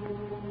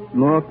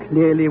 more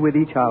clearly with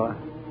each hour.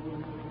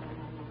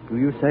 Do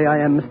you say I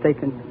am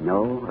mistaken?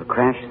 No, a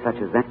crash such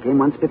as that came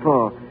once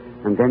before,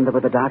 and then there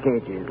were the Dark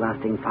Ages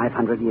lasting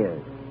 500 years.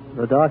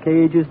 The Dark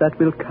Ages that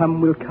will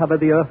come will cover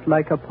the earth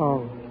like a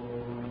pall.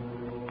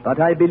 But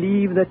I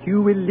believe that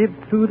you will live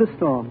through the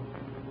storm.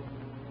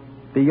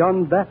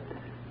 Beyond that,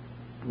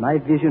 my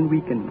vision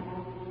weakens.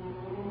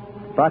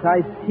 But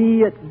I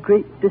see at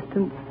great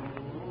distance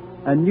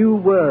a new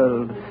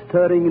world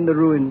stirring in the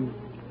ruins,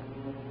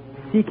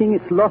 seeking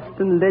its lost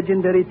and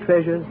legendary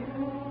treasures.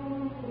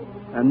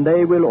 And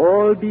they will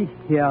all be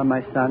here,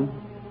 my son,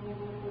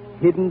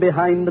 hidden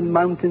behind the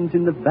mountains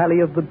in the valley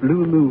of the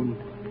Blue Moon.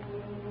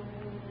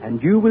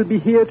 And you will be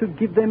here to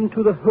give them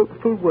to the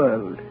hopeful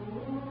world.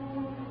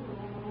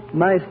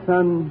 My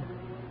son,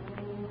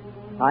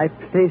 I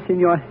place in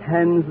your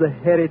hands the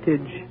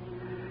heritage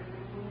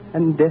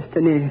and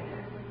destiny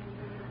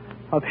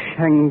of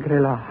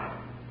Shangri-La.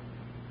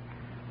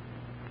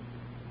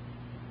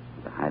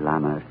 The High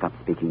Lama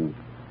stopped speaking.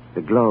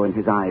 The glow in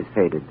his eyes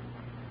faded.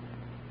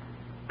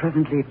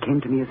 Presently it came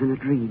to me as in a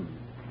dream.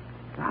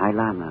 The High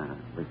Lama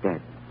was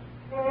dead.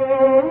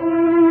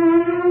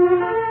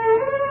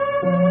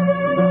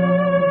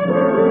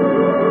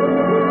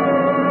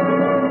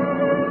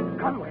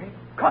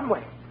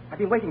 Conway, I've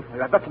been waiting for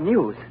you. I've got some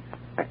news.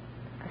 I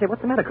say,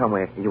 what's the matter,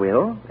 Conway? Are you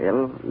ill?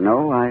 Ill?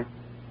 No, I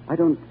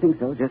don't think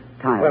so. Just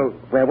tired. Well,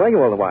 where were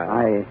you all the while?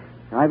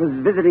 I was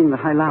visiting the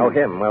High Lama. Oh,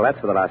 him. Well, that's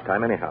for the last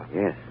time, anyhow.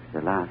 Yes,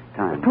 the last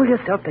time. Pull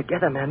yourself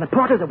together, man. The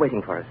porters are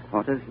waiting for us.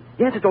 Porters?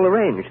 Yes, it's all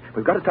arranged.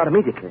 We've got to start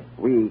immediately.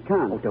 We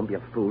can't. Oh, don't be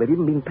a fool. They've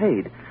even been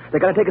paid. They're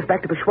going to take us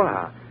back to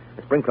Peshawar.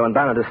 Miss Brinklow and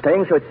Barnard are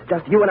staying, so it's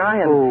just you and I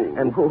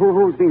and...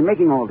 Who's been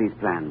making all these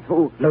plans?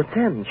 Who?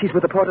 Lotsen. She's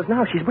with the porters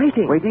now. She's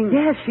waiting. Waiting?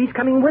 Yes, she's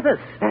coming with us.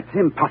 That's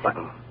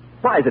impossible.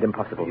 Why is it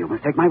impossible? You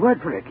must take my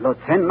word for it.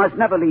 Lotsen must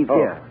never leave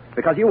here.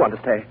 Because you want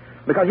to stay.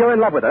 Because you're in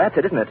love with her. That's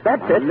it, isn't it?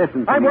 That's it.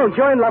 Listen to I me. won't.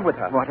 You're in love with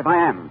her. What if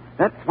I am?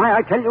 That's why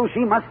I tell you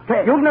she must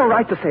stay. You've no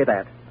right to say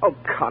that. Oh,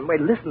 Conway,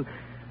 listen.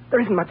 There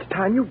isn't much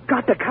time. You've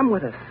got to come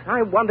with us.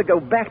 I want to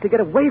go back to get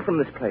away from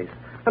this place.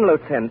 And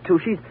Lotsen, too.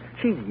 She's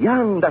She's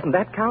young. Doesn't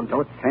that count?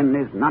 Lo-Tsen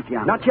is not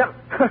young. Not young.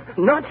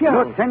 Not young.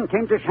 Lo-Tsen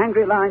came to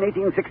Shangri-La in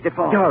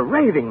 1864. You're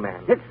raving,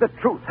 man. It's the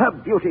truth. Her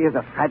beauty is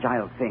a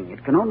fragile thing.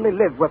 It can only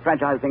live where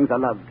fragile things are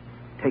loved.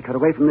 Take her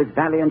away from this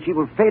valley and she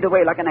will fade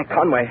away like an echo.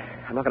 Conway,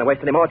 I'm not going to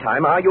waste any more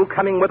time. Are you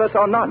coming with us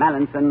or not?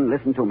 Mallinson,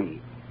 listen to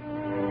me.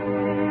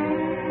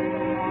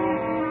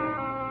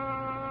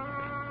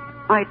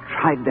 I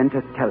tried then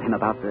to tell him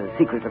about the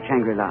secret of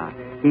Shangri-La.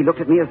 He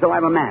looked at me as though I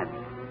were mad.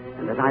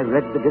 And as I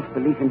read the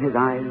disbelief in his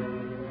eyes,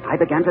 I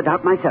began to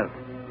doubt myself.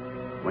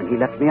 When he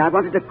left me, I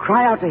wanted to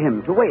cry out to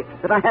him, to wait,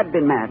 that I had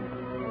been mad.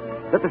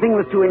 That the thing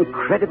was too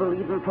incredible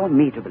even for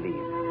me to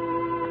believe.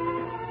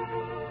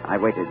 I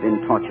waited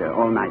in torture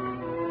all night.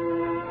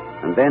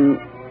 And then,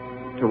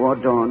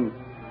 toward dawn,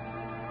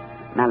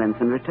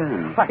 Mallinson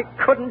returned. I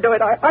couldn't do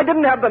it. I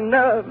didn't have the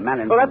nerve.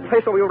 Mallinson. Well, that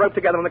place where we rode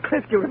together on the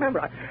cliff, do you remember?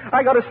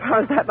 I got as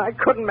far as that and I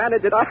couldn't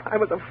manage it. I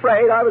was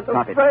afraid.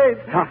 Stop afraid.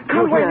 Stop.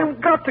 Conway,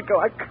 you've got to go.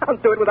 I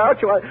can't do it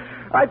without you.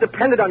 I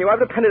depended on you. I've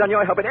depended on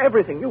your help in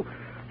everything.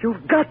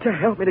 You've got to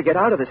help me to get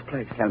out of this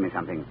place. Tell me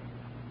something.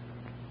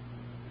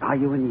 Are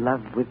you in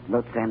love with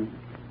Lo-Tsen?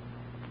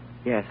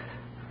 Yes.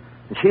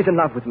 And she's in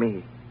love with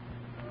me.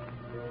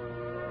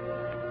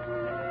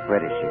 Where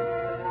is she?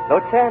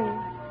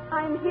 Lo-Tsen.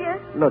 I'm here.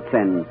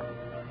 Lo-Tsen,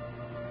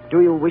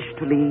 do you wish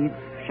to leave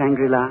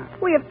Shangri-La?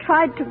 We have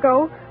tried to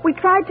go. We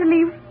tried to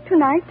leave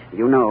tonight.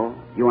 You know,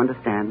 you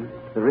understand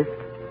the risk.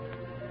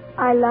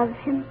 I love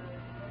him.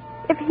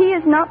 If he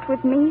is not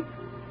with me,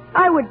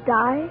 I would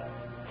die.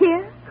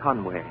 Here.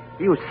 Conway,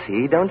 you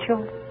see, don't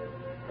you?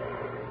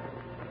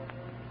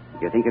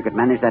 You think you could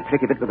manage that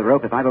tricky bit with the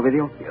rope if I were with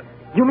you?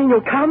 You mean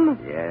you'll come?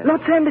 Yes.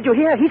 Lo-Tsen, did you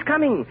hear? He's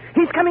coming.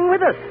 He's coming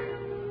with us.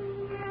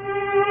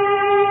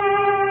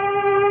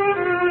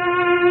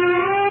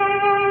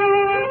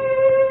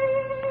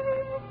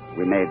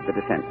 We made the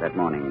descent that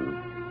morning.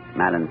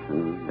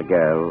 Mallinson, the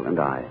girl, and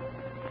I.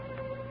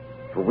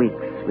 For weeks,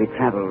 we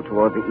traveled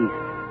toward the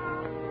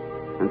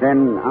east. And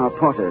then our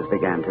porters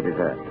began to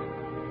desert.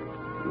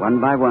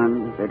 One by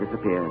one, they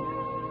disappeared.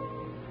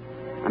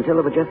 Until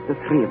there were just the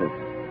three of us,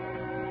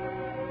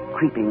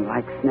 creeping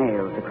like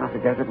snails across a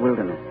desert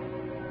wilderness.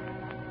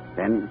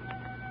 Then,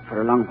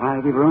 for a long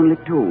while, we were only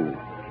two.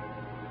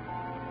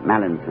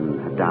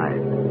 Mallinson had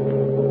died.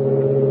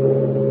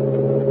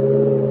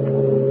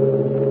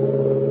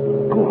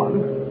 Go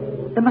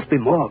on. There must be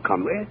more,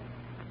 Conway.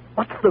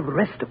 What's the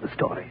rest of the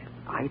story?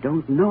 I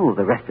don't know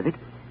the rest of it.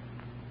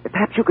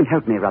 Perhaps you can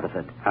help me,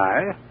 Rutherford.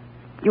 Aye?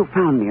 You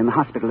found me in the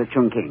hospital at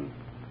Chungking.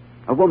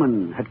 A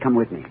woman had come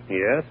with me.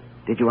 Yes?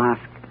 Did you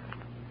ask?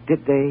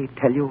 Did they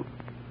tell you?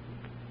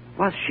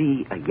 Was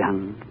she a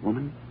young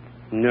woman?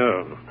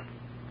 No.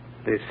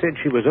 They said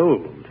she was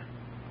old.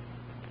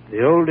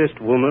 The oldest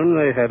woman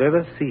they had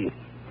ever seen.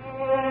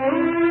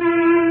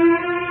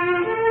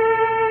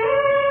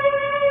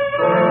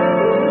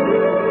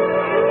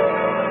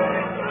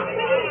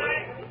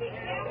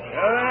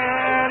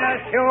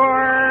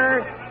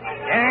 Ashore.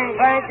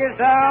 Gangplank is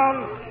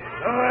down.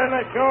 Going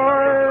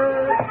ashore.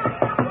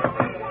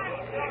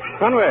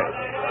 Conway,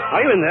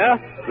 are you in there?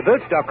 The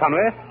boat's docked,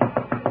 Conway.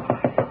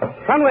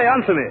 Conway,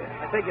 answer me.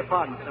 I beg your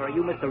pardon, sir. Are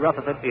you Mr.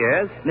 Rutherford?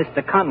 Yes?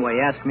 Mr. Conway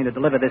asked me to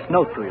deliver this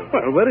note to you.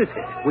 Well, where is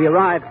he? We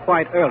arrived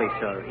quite early,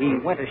 sir. He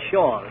went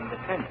ashore in the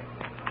tent.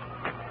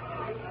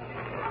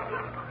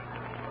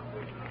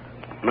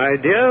 My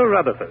dear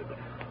Rutherford,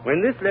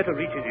 when this letter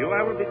reaches you,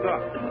 I will be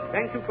gone.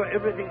 Thank you for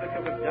everything that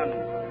you have done.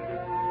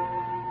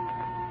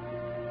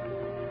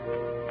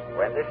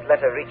 When this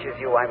letter reaches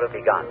you, I will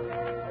be gone.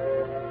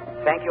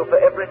 Thank you for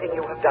everything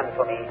you have done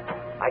for me.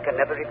 I can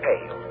never repay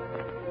you.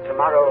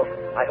 Tomorrow,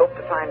 I hope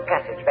to find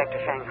passage back to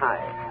Shanghai.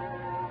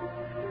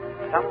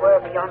 Somewhere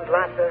beyond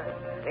Lhasa,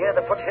 near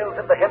the foothills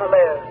of the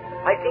Himalayas,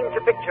 I seem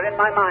to picture in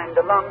my mind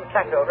a long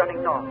plateau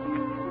running north.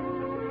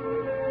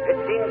 It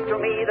seems to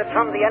me that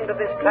from the end of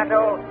this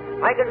plateau,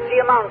 I can see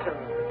a mountain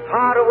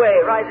far away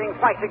rising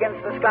white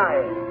against the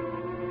sky.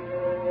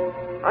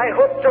 I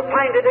hope to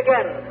find it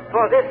again,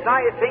 for this,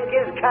 I think,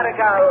 is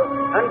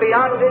Karakal, and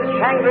beyond is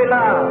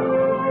Shangri-La,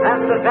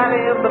 and the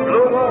Valley of the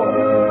Blue Moon.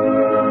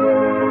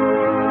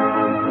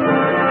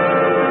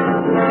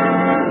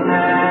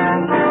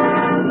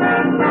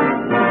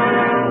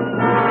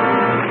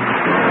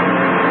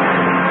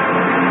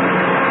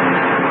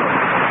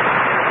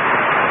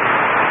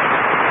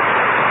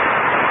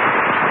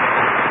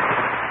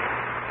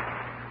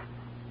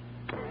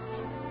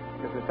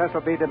 This is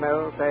Cecil B.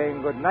 DeMille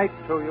saying good night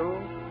to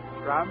you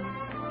from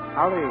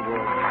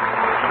Hollywood.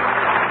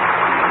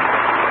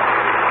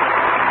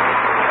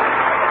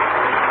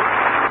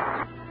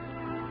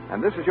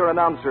 And this is your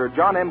announcer,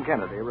 John M.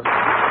 Kennedy.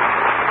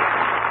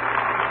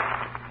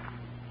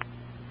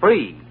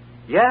 Free.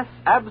 Yes,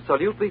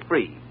 absolutely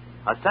free.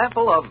 A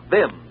sample of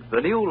Vims,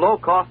 the new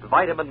low-cost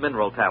vitamin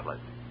mineral tablet.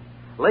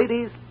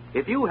 Ladies,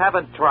 if you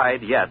haven't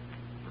tried yet,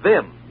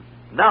 Vims,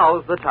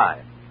 now's the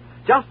time.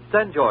 Just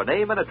send your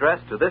name and address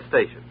to this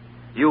station.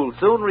 You'll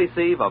soon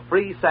receive a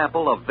free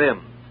sample of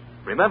Vims.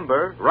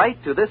 Remember,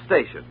 write to this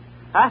station.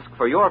 Ask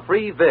for your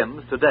free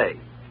Vims today.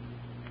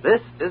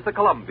 This is the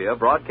Columbia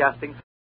Broadcasting System.